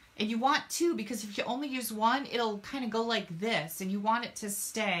 And you want 2 because if you only use 1, it'll kind of go like this, and you want it to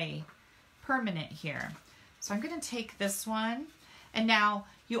stay permanent here. So I'm going to take this one, and now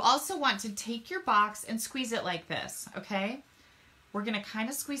you also want to take your box and squeeze it like this, okay? We're going to kind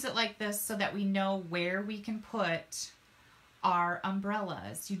of squeeze it like this so that we know where we can put our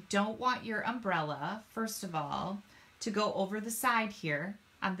umbrellas. You don't want your umbrella, first of all, to go over the side here,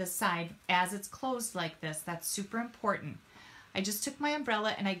 on this side, as it's closed like this. That's super important. I just took my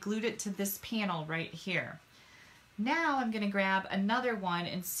umbrella and I glued it to this panel right here. Now I'm going to grab another one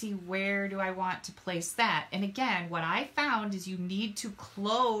and see where do I want to place that. And again, what I found is you need to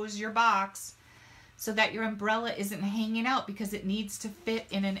close your box so that your umbrella isn't hanging out because it needs to fit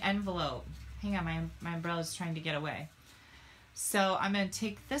in an envelope. Hang on, my umbrella is trying to get away. So I'm going to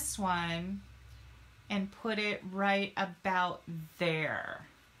take this one and put it right about there.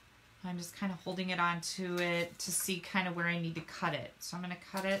 I'm just kind of holding it onto it to see kind of where I need to cut it. So I'm going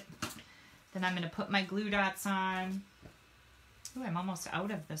to cut it. Then I'm going to put my glue dots on. Ooh, I'm almost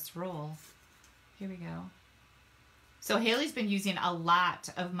out of this roll. Here we go. So Haley's been using a lot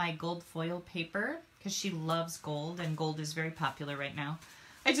of my gold foil paper because she loves gold, and gold is very popular right now.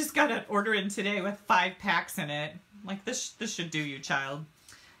 I just got an order in today with 5 packs in it. Like, this should do you, child.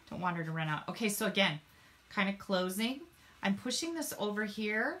 Don't want her to run out. Okay, so again, kind of closing. I'm pushing this over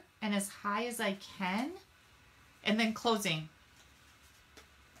here and as high as I can, and then closing.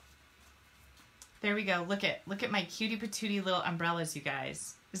 There we go. Look at my cutie patootie little umbrellas, you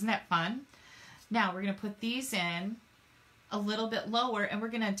guys. Isn't that fun? Now we're going to put these in a little bit lower, and we're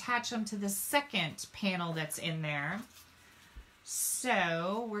going to attach them to the second panel that's in there.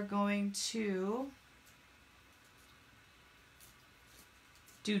 So we're going to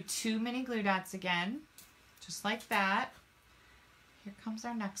do 2 mini glue dots again, just like that. Here comes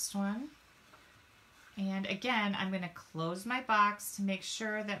our next one. And again, I'm going to close my box to make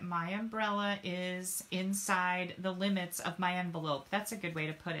sure that my umbrella is inside the limits of my envelope. That's a good way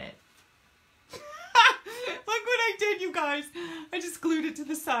to put it. Look what I did, you guys. I just glued it to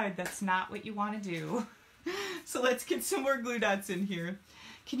the side. That's not what you want to do. So let's get some more glue dots in here.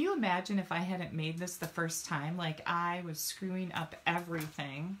 Can you imagine if I hadn't made this the first time? Like, I was screwing up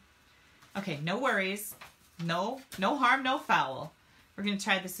everything. Okay, no worries. No harm, no foul. We're going to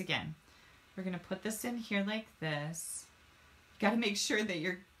try this again. We're going to put this in here like this. You got to make sure that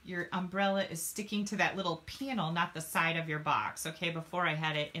you're your umbrella is sticking to that little panel, not the side of your box. Okay, before I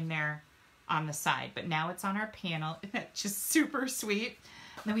had it in there on the side, but now it's on our panel. Isn't that just super sweet?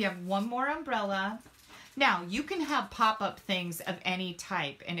 And then we have one more umbrella. Now, you can have pop-up things of any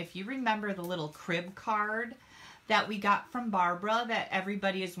type. And if you remember the little crib card that we got from Barbara that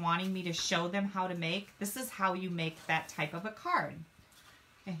everybody is wanting me to show them how to make, this is how you make that type of a card.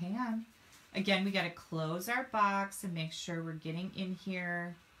 Okay, hang on. Again, we got to close our box and make sure we're getting in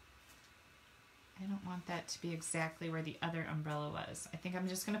here. I don't want that to be exactly where the other umbrella was. I think I'm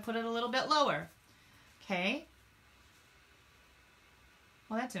just going to put it a little bit lower. Okay.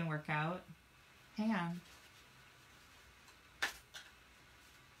 Well, that didn't work out. Hang on.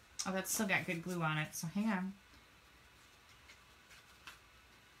 Oh, that's still got good glue on it, so hang on.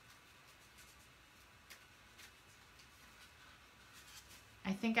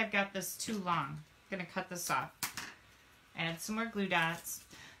 I think I've got this too long. I'm going to cut this off. Add some more glue dots.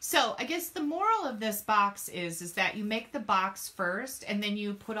 So I guess the moral of this box is that you make the box first and then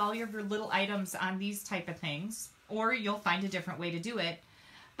you put all your little items on these type of things, or you'll find a different way to do it.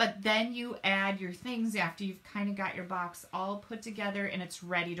 But then you add your things after you've kind of got your box all put together and it's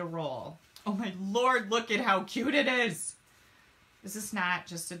ready to roll. Oh my Lord, look at how cute it is. Is this not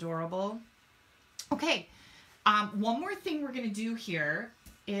just adorable? Okay, one more thing we're going to do here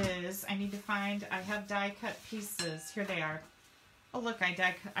is I need to find, I have die cut pieces. Here they are. Oh look,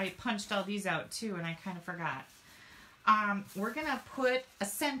 I punched all these out too and I kind of forgot. We're going to put a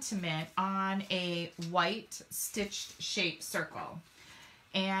sentiment on a white stitched shape circle.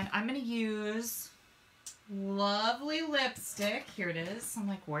 And I'm going to use Lovely Lipstick. Here it is. I'm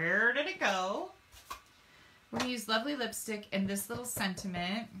like, where did it go? We're going to use Lovely Lipstick and this little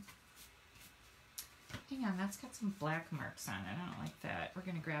sentiment. Hang on, that's got some black marks on it. I don't like that. We're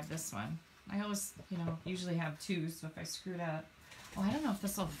going to grab this one. I always, you know, usually have two, so if I screw it up. Oh, I don't know if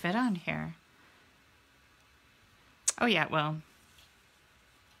this will fit on here. Oh, yeah, it will.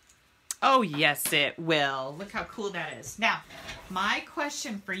 Oh, yes, it will. Look how cool that is. Now, my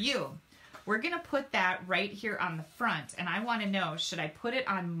question for you, we're going to put that right here on the front, and I want to know, should I put it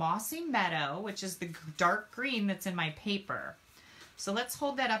on Mossy Meadow, which is the dark green that's in my paper? So let's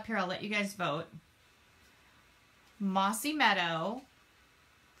hold that up here. I'll let you guys vote. Mossy Meadow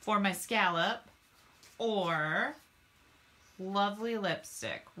for my scallop, or Lovely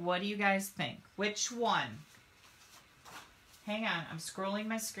Lipstick. What do you guys think? Which one? Hang on, I'm scrolling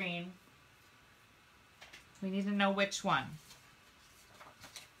my screen. We need to know which one.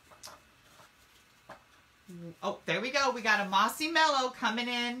 Oh, there we go. We got a Mossy Mellow coming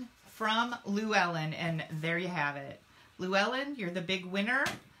in from Llewellyn, and there you have it. Llewellyn, you're the big winner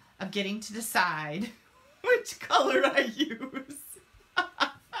of getting to decide which color I use.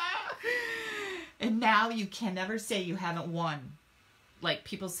 And now you can never say you haven't won. Like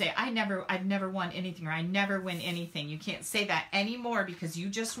people say, I've never won anything, or I never win anything. You can't say that anymore because you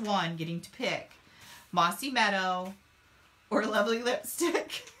just won getting to pick Mossy Meadow or Lovely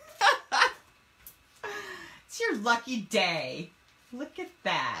Lipstick. It's your lucky day. Look at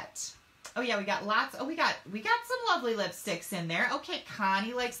that. Oh yeah, we got lots. Oh, we got some Lovely Lipsticks in there. Okay,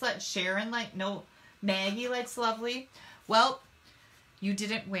 Connie likes that. Sharon no, Maggie likes Lovely. Well, you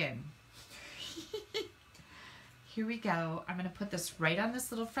didn't win. Here we go. I'm going to put this right on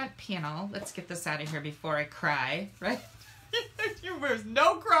this little front panel. Let's get this out of here before I cry, right? There's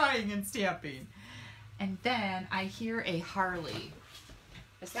no crying in stamping. And then I hear a Harley.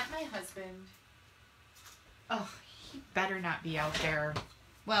 Is that my husband? Oh, he better not be out there.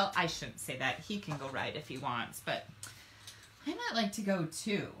 Well, I shouldn't say that. He can go ride if he wants, but I might like to go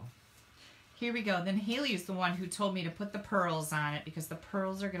too. Here we go. Then Haley is the one who told me to put the pearls on it because the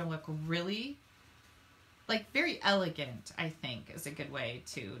pearls are going to look really, like, very elegant, I think, is a good way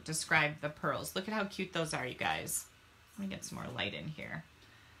to describe the pearls. Look at how cute those are, you guys. Let me get some more light in here.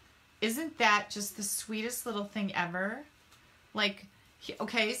 Isn't that just the sweetest little thing ever? Like,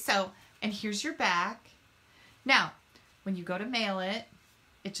 okay, so, and here's your back. Now, when you go to mail it,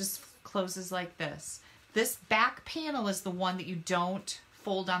 it just closes like this. This back panel is the one that you don't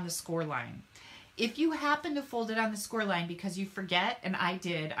fold on the score line. If you happen to fold it on the score line because you forget, and I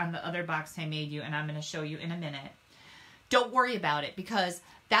did on the other box I made you, and I'm going to show you in a minute, don't worry about it, because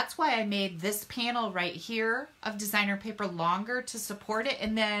that's why I made this panel right here of designer paper longer to support it.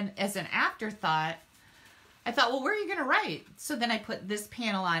 And then as an afterthought, I thought, well, where are you going to write? So then I put this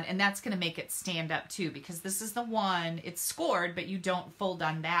panel on, and that's going to make it stand up too, because this is the one, it's scored, but you don't fold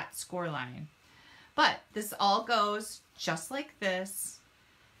on that score line. But this all goes just like this,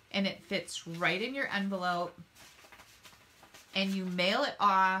 and it fits right in your envelope, and you mail it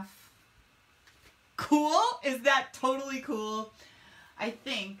off. Cool? Is that totally cool? I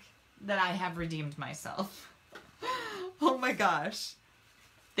think that I have redeemed myself. Oh my gosh.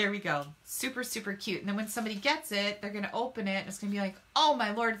 There we go. Super, super cute. And then when somebody gets it, they're going to open it and it's going to be like, oh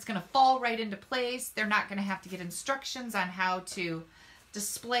my Lord, it's going to fall right into place. They're not going to have to get instructions on how to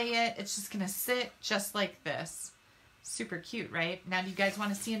display it. It's just going to sit just like this. Super cute, right? Now, do you guys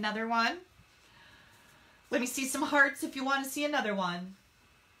want to see another one? Let me see some hearts if you want to see another one.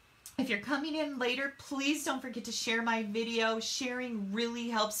 If you're coming in later, please don't forget to share my video. Sharing really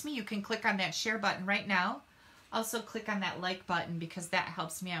helps me. You can click on that share button right now. Also click on that like button because that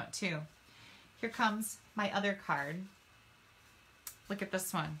helps me out too. Here comes my other card. Look at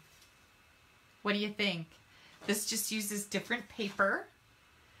this one. What do you think? This just uses different paper.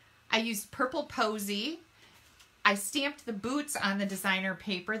 I used purple posy. I stamped the boots on the designer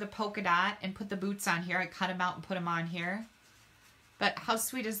paper, the polka dot, and put the boots on here. I cut them out and put them on here. But how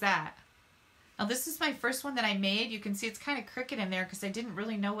sweet is that? Now this is my first one that I made. You can see it's kind of crooked in there because I didn't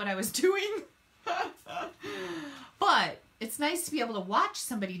really know what I was doing. But it's nice to be able to watch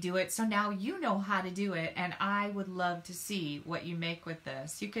somebody do it, so now you know how to do it, and I would love to see what you make with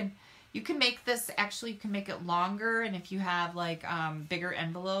this. You can make this, actually you can make it longer, and if you have like bigger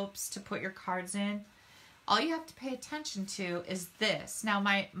envelopes to put your cards in, all you have to pay attention to is this. Now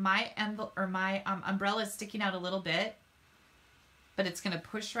my umbrella is sticking out a little bit, but it's going to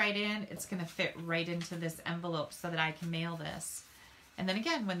push right in. It's going to fit right into this envelope so that I can mail this. And then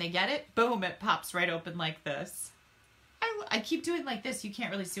again, when they get it, boom, it pops right open like this. I keep doing like this. You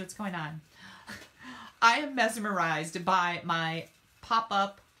can't really see what's going on. I am mesmerized by my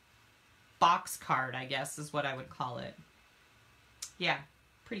pop-up box card, I guess is what I would call it. Yeah,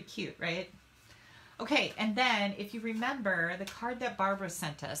 pretty cute, right? Okay, and then if you remember the card that Barbara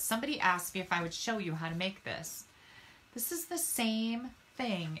sent us, somebody asked me if I would show you how to make this. This is the same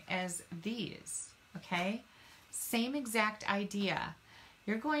thing as these, okay? Same exact idea.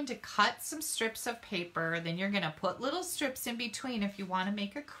 You're going to cut some strips of paper, then you're going to put little strips in between if you want to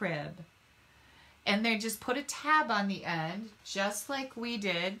make a crib. And then just put a tab on the end, just like we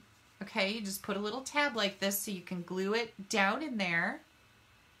did. Okay, you just put a little tab like this so you can glue it down in there.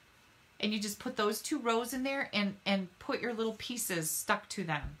 And you just put those two rows in there and put your little pieces stuck to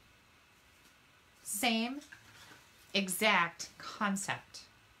them. Same exact concept,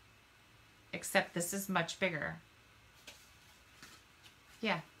 except this is much bigger.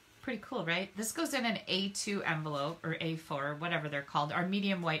 Yeah, pretty cool, right? This goes in an A2 envelope, or A4, whatever they're called, our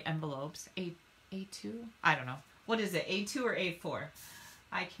medium white envelopes. A2? I don't know. What is it, A2 or A4?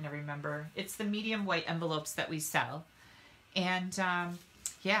 I can never remember. It's the medium white envelopes that we sell. And,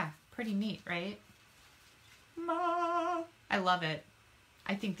 yeah, pretty neat, right? I love it.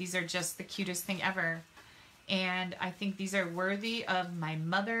 I think these are just the cutest thing ever. And I think these are worthy of my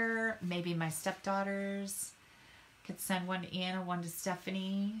mother, maybe my stepdaughters. Could send one to Anna, one to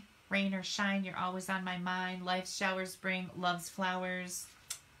Stephanie. Rain or shine, you're always on my mind. Life's showers bring love's flowers.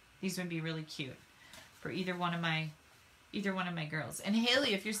 These would be really cute for either one of my girls. And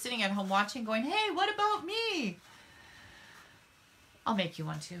Haley, if you're sitting at home watching going, hey, what about me? I'll make you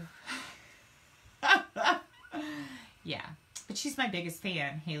one too. Yeah, but she's my biggest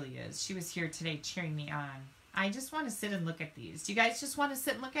fan, Haley is. She was here today cheering me on. I just want to sit and look at these. Do you guys just want to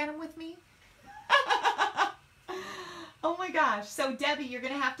sit and look at them with me? Oh my gosh. So Debbie, you're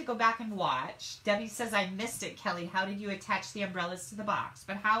going to have to go back and watch. Debbie says, I missed it, Kelly. How did you attach the umbrellas to the box?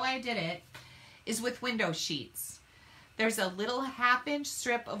 But how I did it is with window sheets. There's a little 1/2-inch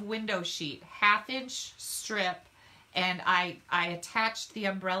strip of window sheet, 1/2-inch strip, and I attached the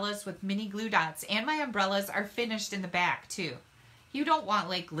umbrellas with mini glue dots. And my umbrellas are finished in the back too. You don't want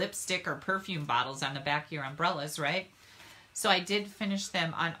like lipstick or perfume bottles on the back of your umbrellas, right? So I did finish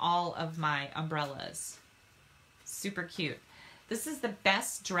them on all of my umbrellas. Super cute. This is the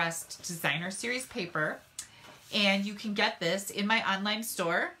Best Dressed Designer Series paper, and you can get this in my online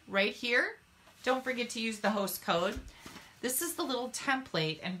store right here. Don't forget to use the host code. This is the little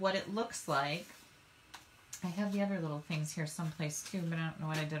template and what it looks like. I have the other little things here someplace too, but I don't know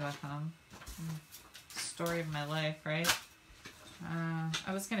what I did with them. Story of my life, right?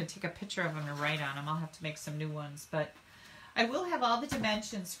 I was going to take a picture of them and write on them. I'll have to make some new ones, but I will have all the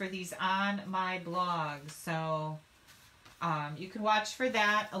dimensions for these on my blog, so you can watch for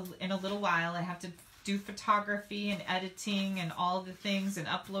that in a little while. I have to do photography and editing and all the things and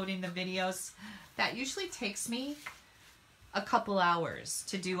uploading the videos. That usually takes me a couple hours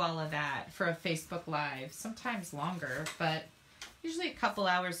to do all of that for a Facebook Live. Sometimes longer, but usually a couple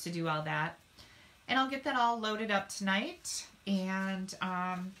hours to do all that. And I'll get that all loaded up tonight. And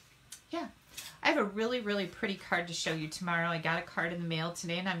yeah, I have a really, really pretty card to show you tomorrow. I got a card in the mail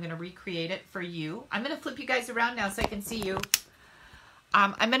today, and I'm going to recreate it for you. I'm going to flip you guys around now so I can see you.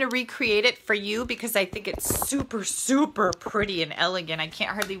 I'm going to recreate it for you because I think it's super, super pretty and elegant. I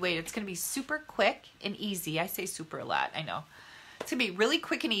can't hardly wait. It's going to be super quick and easy. I say super a lot, I know. It's going to be really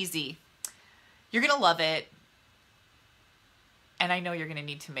quick and easy. You're going to love it. And I know you're going to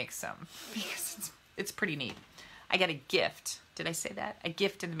need to make some because it's pretty neat. I got a gift. Did I say that? A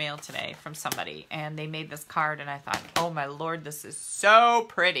gift in the mail today from somebody. And they made this card and I thought, oh my Lord, this is so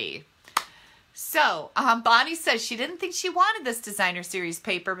pretty. So, Bonnie says she didn't think she wanted this designer series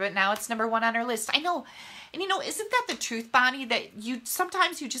paper, but now it's #1 on her list. I know. And you know, isn't that the truth, Bonnie, that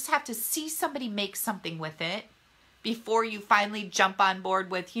sometimes you just have to see somebody make something with it before you finally jump on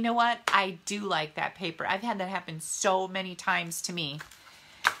board with, you know what, I do like that paper. I've had that happen so many times to me.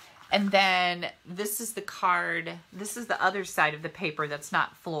 And then this is the card. This is the other side of the paper that's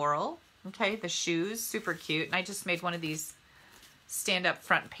not floral. Okay, the shoes, super cute. And I just made one of these stand-up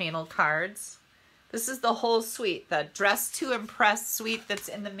front panel cards. This is the whole suite, the Dress to Impress suite that's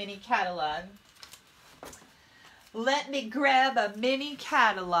in the mini catalog. Let me grab a mini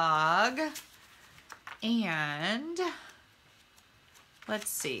catalog. And let's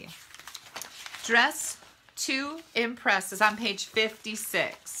see. Dress to Impress is on page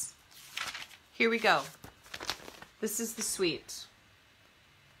 56. Here we go. This is the suite.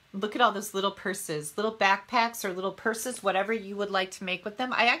 Look at all those little purses, little backpacks or little purses, whatever you would like to make with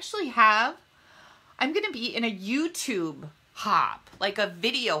them. I actually have, I'm going to be in a YouTube hop, like a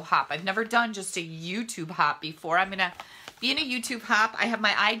video hop. I've never done just a YouTube hop before. I'm going to be in a YouTube hop. I have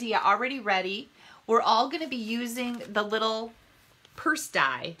my idea already ready. We're all going to be using the little purse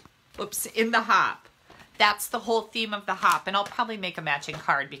die, in the hop. That's the whole theme of the hop. And I'll probably make a matching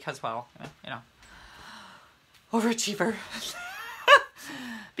card because, well, you know, overachiever.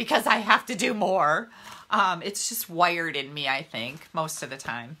 Because I have to do more. It's just wired in me, I think, most of the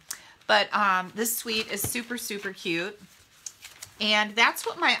time. But this suite is super, super cute. And that's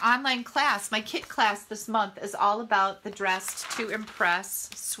what my online class, my kit class this month is all about, the Dress to Impress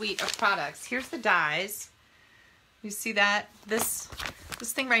suite of products. Here's the dies. You see that? This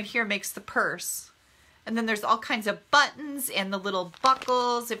thing right here makes the purse. And then there's all kinds of buttons and the little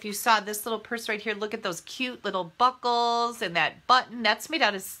buckles. If you saw this little purse right here, look at those cute little buckles and that button. That's made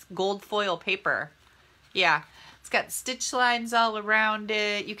out of gold foil paper. Yeah, it's got stitch lines all around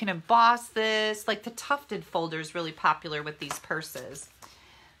it. You can emboss this. Like the tufted folder is really popular with these purses.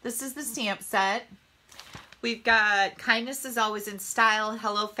 This is the stamp set. We've got Kindness is Always in Style,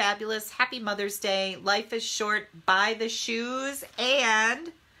 Hello Fabulous, Happy Mother's Day, Life is Short, Buy the Shoes,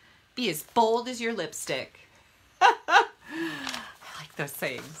 and Be as Bold as Your Lipstick. I like those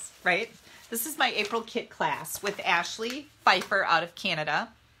sayings, right? This is my April kit class with Ashley Pfeiffer out of Canada.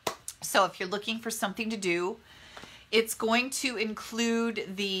 So if you're looking for something to do, it's going to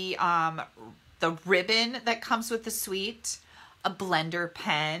include the ribbon that comes with the suite, a blender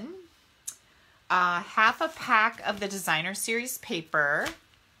pen, half a pack of the designer series paper.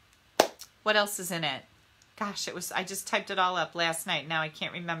 What else is in it? Gosh, I just typed it all up last night. Now I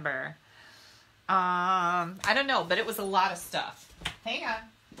can't remember. I don't know, but it was a lot of stuff. Hang on.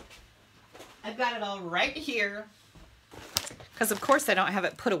 I've got it all right here. Because, of course, I don't have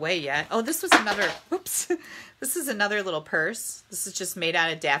it put away yet. Oh, this was another, oops. This is another little purse. This is just made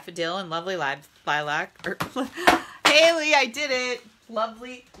out of daffodil and lovely lilac. Haley, I did it.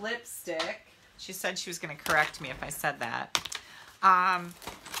 Lovely lipstick. She said she was going to correct me if I said that.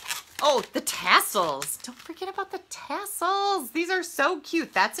 Oh, the tassels. Don't forget about the tassels. These are so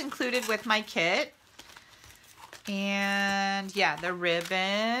cute. That's included with my kit. And, yeah, the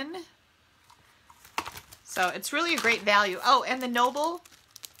ribbon. So it's really a great value. Oh, and the Noble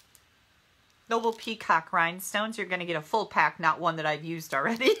Peacock rhinestones. You're going to get a full pack, not one that I've used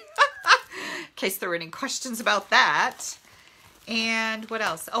already. In case there were any questions about that. And what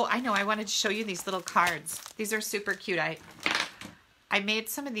else? Oh, I know. I wanted to show you these little cards. These are super cute. I made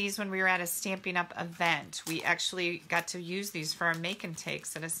some of these when we were at a Stampin' Up event. We actually got to use these for our make and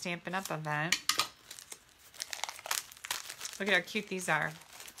takes at a Stampin' Up event. Look at how cute these are.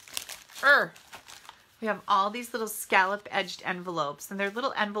 We have all these little scallop edged envelopes, and they're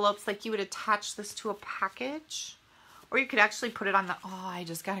little envelopes like you would attach this to a package, or you could actually put it on the, oh, I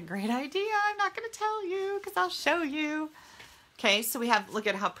just got a great idea. I'm not going to tell you because I'll show you. Okay, so we have, look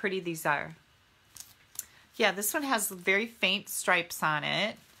at how pretty these are. Yeah, this one has very faint stripes on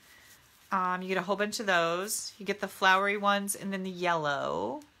it. You get a whole bunch of those. You get the flowery ones and then the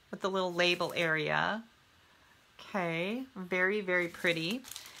yellow with the little label area. Okay, very, very pretty.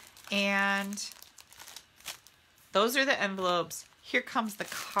 And those are the envelopes. Here comes the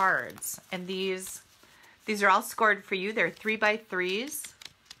cards. And these are all scored for you. They're 3x3s.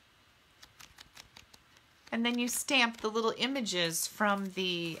 And then you stamp the little images from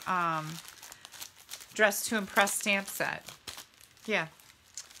the Dress to Impress stamp set. Yeah.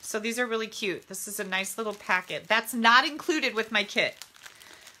 So these are really cute. This is a nice little packet. That's not included with my kit,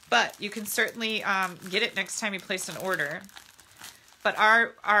 but you can certainly get it next time you place an order. But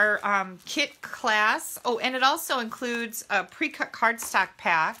our kit class, oh, and it also includes a pre-cut cardstock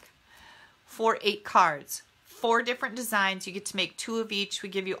pack for 8 cards. 4 different designs. You get to make 2 of each. We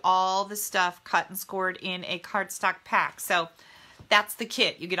give you all the stuff cut and scored in a cardstock pack. So that's the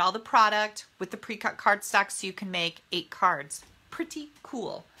kit. You get all the product with the pre-cut cardstock so you can make 8 cards. Pretty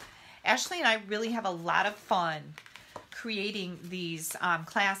cool. Ashley and I really have a lot of fun creating these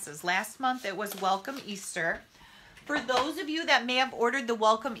classes. Last month it was Welcome Easter. For those of you that may have ordered the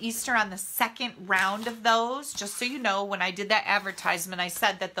Welcome Easter on the second round of those, just so you know, when I did that advertisement, I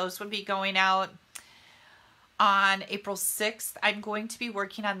said that those would be going out on April 6th. I'm going to be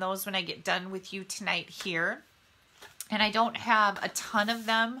working on those when I get done with you tonight here. And I don't have a ton of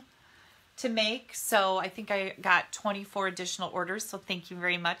them to make, so I think I got 24 additional orders, so thank you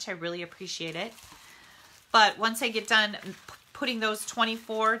very much. I really appreciate it. But once I get done putting those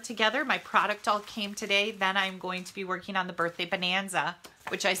 24 together, my product all came today, then I'm going to be working on the Birthday Bonanza,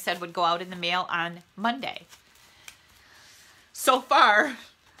 which I said would go out in the mail on Monday. So far,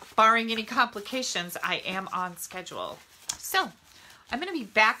 barring any complications, I am on schedule. So I'm going to be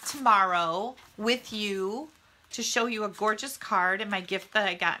back tomorrow with you to show you a gorgeous card and my gift that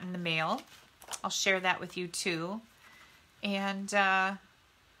I got in the mail. I'll share that with you too. And I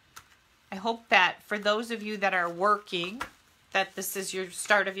hope that for those of you that are working, that this is your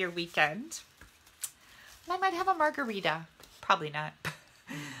start of your weekend. And I might have a margarita. Probably not.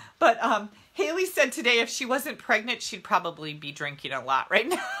 But Haley said today if she wasn't pregnant, she'd probably be drinking a lot right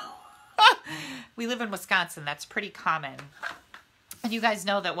now. We live in Wisconsin. That's pretty common. And you guys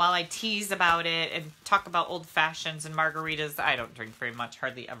know that while I tease about it and talk about old fashions and margaritas, I don't drink very much,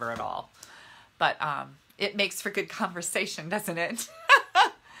 hardly ever at all. But it makes for good conversation, doesn't it?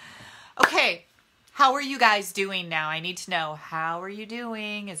 Okay, how are you guys doing now? I need to know, how are you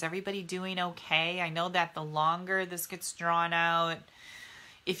doing? Is everybody doing okay? I know that the longer this gets drawn out,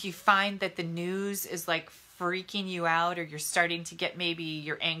 if you find that the news is like freaking you out, or you're starting to get, maybe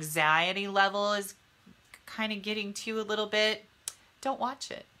your anxiety level is kind of getting to you a little bit, don't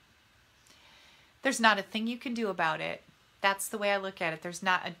watch it. There's not a thing you can do about it. That's the way I look at it. There's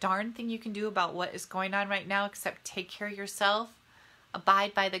not a darn thing you can do about what is going on right now except take care of yourself,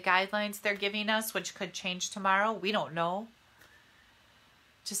 abide by the guidelines they're giving us, which could change tomorrow. We don't know.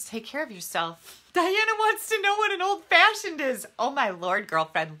 Just take care of yourself. Diana wants to know what an old-fashioned is. Oh my Lord,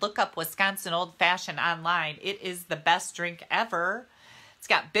 girlfriend, look up Wisconsin old-fashioned online. It is the best drink ever. It's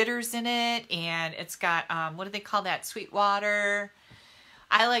got bitters in it, and it's got, what do they call that, sweet water.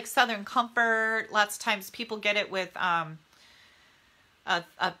 I like Southern Comfort. Lots of times people get it with a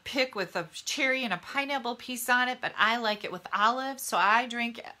pick with a cherry and a pineapple piece on it, but I like it with olives, so I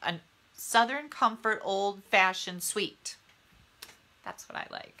drink a Southern Comfort old-fashioned sweet. That's what I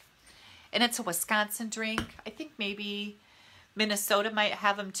like. And it's a Wisconsin drink. I think maybe Minnesota might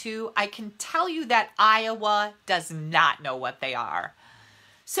have them too. I can tell you that Iowa does not know what they are.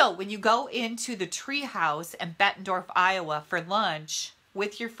 So when you go into the Treehouse in Bettendorf, Iowa for lunch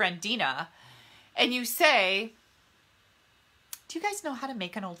with your friend Dina, and you say, do you guys know how to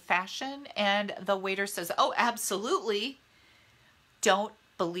make an old-fashioned? And the waiter says, oh, absolutely. Don't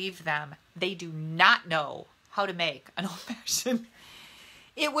believe them. They do not know how to make an old-fashioned.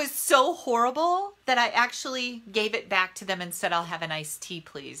 It was so horrible that I actually gave it back to them and said, I'll have an iced tea,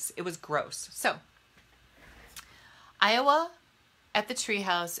 please. It was gross. So, Iowa at the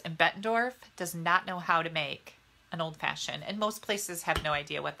Treehouse in Bettendorf does not know how to make an old-fashioned. And most places have no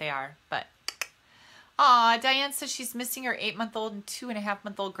idea what they are. But, aw, Diane says she's missing her 8-month-old and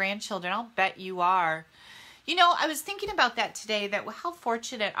 2.5-month-old grandchildren. I'll bet you are. You know, I was thinking about that today, that how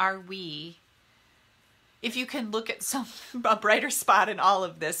fortunate are we, if you can look at a brighter spot in all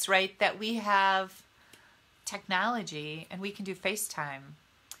of this, right? That we have technology and we can do FaceTime.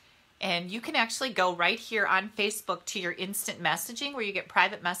 And you can actually go right here on Facebook to your instant messaging where you get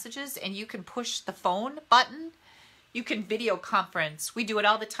private messages, and you can push the phone button. You can video conference. We do it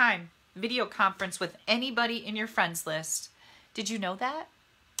all the time. Video conference with anybody in your friends list. Did you know that?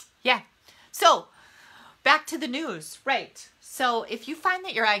 Yeah. So back to the news, right? So if you find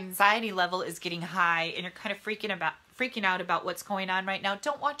that your anxiety level is getting high and you're kind of freaking out about what's going on right now,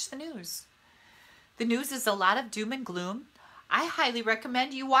 don't watch the news. The news is a lot of doom and gloom. I highly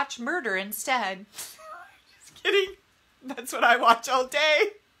recommend you watch murder instead. Just kidding. That's what I watch all day.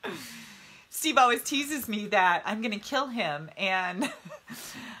 Steve always teases me that I'm going to kill him. And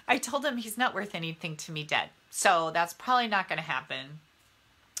I told him he's not worth anything to me dead. So that's probably not going to happen.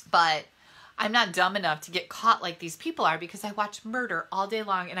 But I'm not dumb enough to get caught like these people are, because I watch murder all day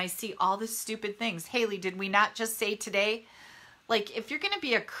long and I see all the stupid things. Haley, did we not just say today, like, if you're going to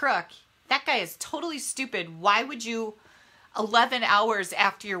be a crook, that guy is totally stupid. Why would you 11 hours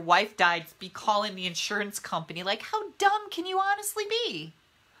after your wife died be calling the insurance company? Like, how dumb can you honestly be?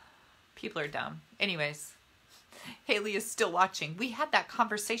 People are dumb. Anyways, Haley is still watching. We had that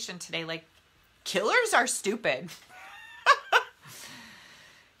conversation today, like, killers are stupid.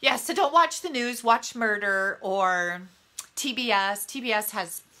 Yeah, so don't watch the news. Watch murder or TBS. TBS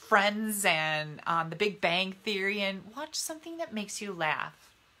has Friends and The Big Bang Theory, and watch something that makes you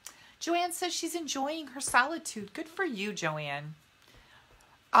laugh. Joanne says she's enjoying her solitude. Good for you, Joanne.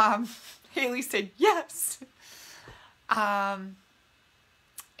 Haley said yes.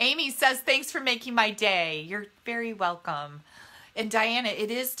 Amy says, thanks for making my day. You're very welcome. And Diana,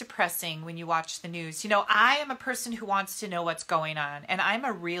 it is depressing when you watch the news. You know, I am a person who wants to know what's going on, and I'm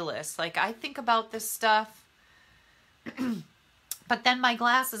a realist. Like, I think about this stuff, but then my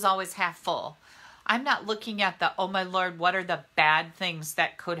glass is always half full. I'm not looking at the, oh my Lord, what are the bad things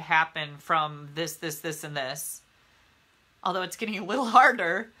that could happen from this, and this. Although it's getting a little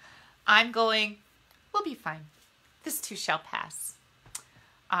harder, I'm going, we'll be fine. This too shall pass.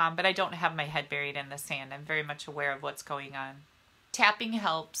 But I don't have my head buried in the sand. I'm very much aware of what's going on. Tapping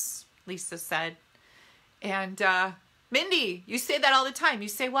helps, Lisa said. And Mindy, you say that all the time. You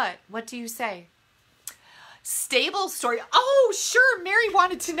say what? What do you say? Stable story. Oh, sure. Mary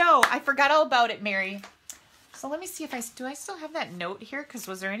wanted to know. I forgot all about it, Mary. So let me see if do I still have that note here? Because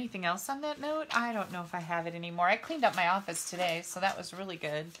was there anything else on that note? I don't know if I have it anymore. I cleaned up my office today, so that was really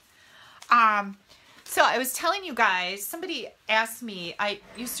good. So I was telling you guys, somebody asked me, I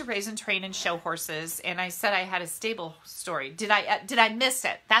used to raise and train and show horses, and I said I had a stable story. Did I miss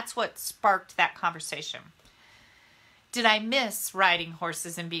it? That's what sparked that conversation. Did I miss riding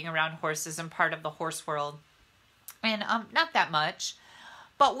horses and being around horses and part of the horse world? And not that much.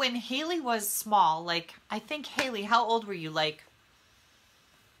 But when Haley was small, like, I think, Haley, how old were you? Like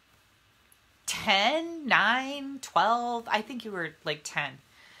 10, 9, 12? I think you were like 10.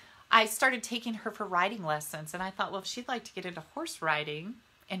 I started taking her for riding lessons, and I thought, well, if she'd like to get into horse riding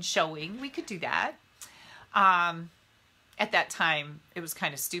and showing, we could do that. At that time, it was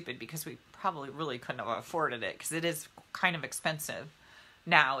kind of stupid because we probably really couldn't have afforded it, because it is kind of expensive.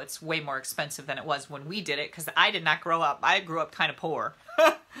 Now it's way more expensive than it was when we did it, because I did not grow up. I grew up kind of poor.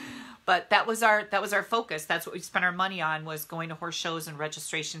 But that was our focus. That's what we spent our money on, was going to horse shows and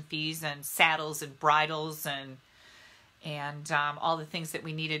registration fees and saddles and bridles and all the things that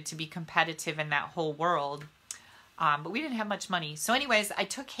we needed to be competitive in that whole world. But we didn't have much money. So anyways, I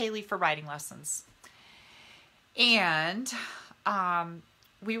took Haley for riding lessons. And I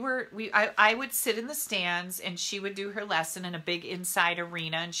would sit in the stands, and she would do her lesson in a big inside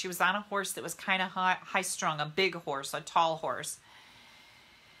arena. And she was on a horse that was kind of high strung, a big horse, a tall horse.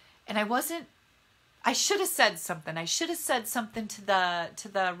 And I should have said something. I should have said something to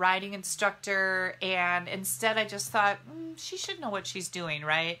the riding instructor, and instead I just thought, she should know what she's doing,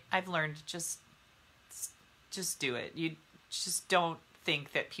 right? I've learned just do it. You just don't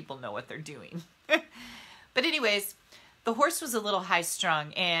think that people know what they're doing. But anyways, the horse was a little high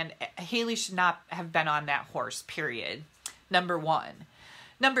strung, and Haley should not have been on that horse, period. Number one.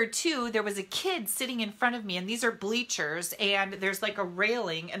 Number two, there was a kid sitting in front of me, and these are bleachers, and there's like a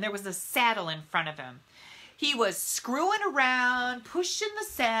railing, and there was a saddle in front of him. He was screwing around, pushing the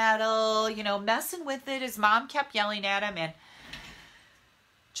saddle, you know, messing with it. His mom kept yelling at him, and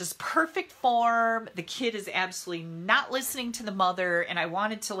just perfect form. The kid is absolutely not listening to the mother, and I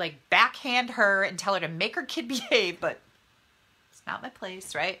wanted to like backhand her and tell her to make her kid behave, but it's not my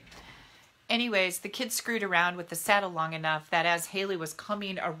place, right? Anyways, the kid screwed around with the saddle long enough that as Haley was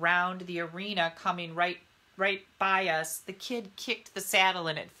coming around the arena, coming right by us, the kid kicked the saddle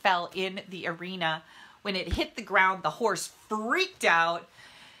and it fell in the arena. When it hit the ground, the horse freaked out.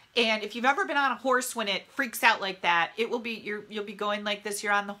 And if you've ever been on a horse, when it freaks out like that, it will be, you'll be going like this,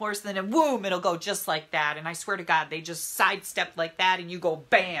 you're on the horse, and then boom, it'll go just like that. And I swear to God, they just sidestep like that and you go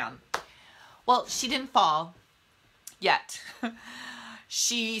bam. Well, she didn't fall yet.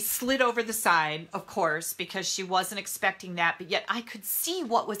 She slid over the side, of course, because she wasn't expecting that, but yet I could see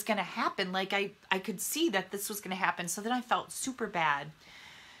what was going to happen. Like I could see that this was going to happen. So then I felt super bad.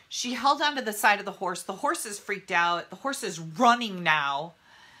 She held onto the side of the horse. The horse is freaked out. The horse is running now.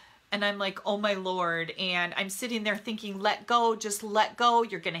 And I'm like, oh my Lord. And I'm sitting there thinking, let go, just let go.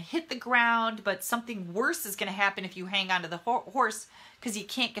 You're going to hit the ground, but something worse is going to happen if you hang onto the horse because you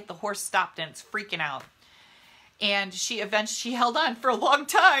can't get the horse stopped and it's freaking out. And she held on for a long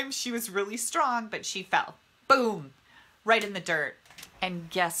time. She was really strong, but she fell. Boom, right in the dirt. And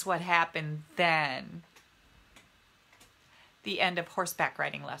guess what happened then? The end of horseback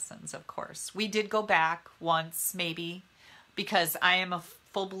riding lessons, of course. We did go back once, maybe, because I am a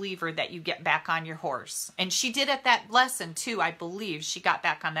full believer that you get back on your horse. And she did at that lesson too, I believe. She got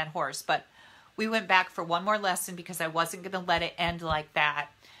back on that horse. But we went back for one more lesson because I wasn't going to let it end like that.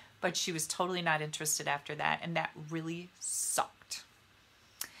 But she was totally not interested after that. And that really sucked.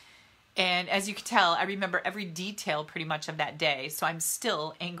 And as you can tell, I remember every detail pretty much of that day. So I'm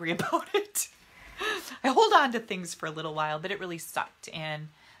still angry about it. I hold on to things for a little while, but it really sucked. And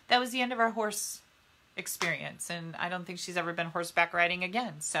that was the end of our horse experience. And I don't think she's ever been horseback riding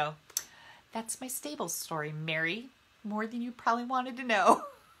again. So that's my stable story, Mary. More than you probably wanted to know.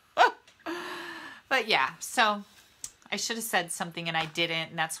 But yeah, so I should have said something and I didn't.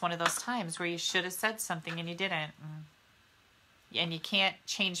 And that's one of those times where you should have said something and you didn't. And you can't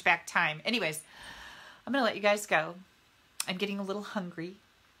change back time. Anyways, I'm going to let you guys go. I'm getting a little hungry.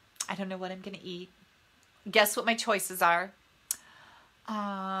 I don't know what I'm going to eat. Guess what my choices are?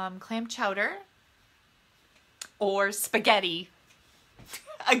 Clam chowder or spaghetti.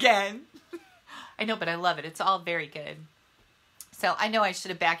 Again. I know, but I love it. It's all very good. So I know I should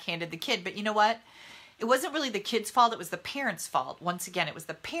have backhanded the kid, but you know what? It wasn't really the kid's fault. It was the parents' fault. Once again, it was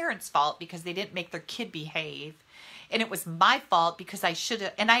the parents' fault because they didn't make their kid behave. And it was my fault because I should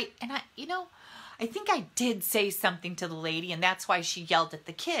have, and I, you know, I think I did say something to the lady and that's why she yelled at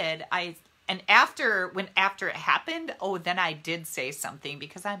the kid. And after it happened, oh, then I did say something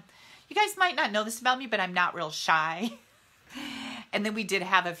because you guys might not know this about me, but I'm not real shy. And then we did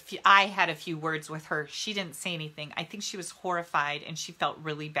have I had a few words with her. She didn't say anything. I think she was horrified and she felt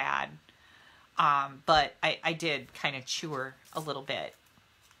really bad. But I did kind of chew her a little bit.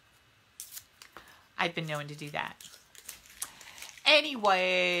 I've been known to do that.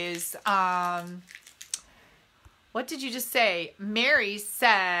 Anyways, what did you just say? Mary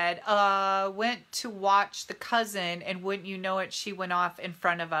said, went to watch the cousin and wouldn't you know it, she went off in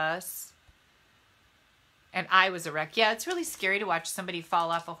front of us. And I was a wreck. Yeah, it's really scary to watch somebody fall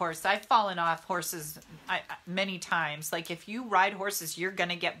off a horse. I've fallen off horses many times. Like if you ride horses, you're going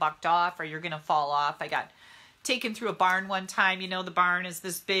to get bucked off or you're going to fall off. I got taken through a barn one time. You know, the barn is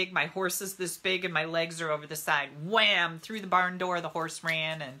this big. My horse is this big and my legs are over the side. Wham! Through the barn door, the horse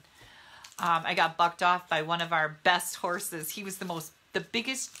ran. And I got bucked off by one of our best horses. He was the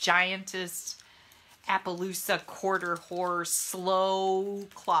biggest, giantest Appaloosa quarter horse, slow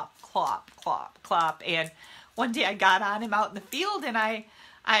clop, clop, clop, clop. And one day I got on him out in the field and I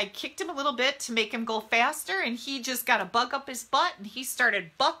kicked him a little bit to make him go faster and he just got a bug up his butt and he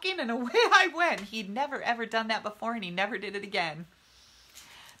started bucking and away I went. He'd never ever done that before and he never did it again.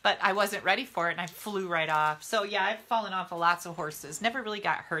 But I wasn't ready for it and I flew right off. So yeah, I've fallen off of lots of horses. Never really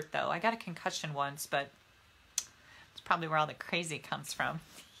got hurt though. I got a concussion once, but it's probably where all the crazy comes from.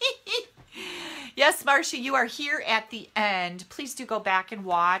 Yes, Marcia, you are here at the end. Please do go back and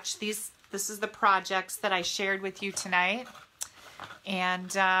watch. This is the projects that I shared with you tonight. And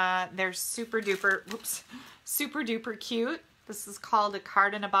they're super duper cute. This is called a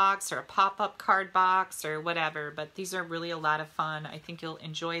card in a box or a pop-up card box or whatever. But these are really a lot of fun. I think you'll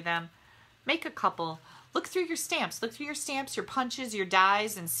enjoy them. Make a couple. Look through your stamps. Look through your stamps, your punches, your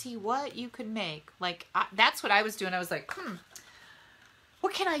dies, and see what you could make. Like, that's what I was doing. I was like,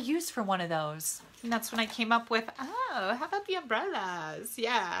 what can I use for one of those? And that's when I came up with, oh, how about the umbrellas?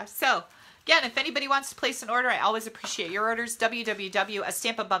 Yeah. So, again, if anybody wants to place an order, I always appreciate your orders.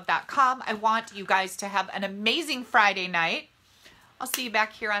 www.stampabove.com. I want you guys to have an amazing Friday night. I'll see you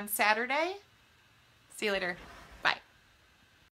back here on Saturday. See you later.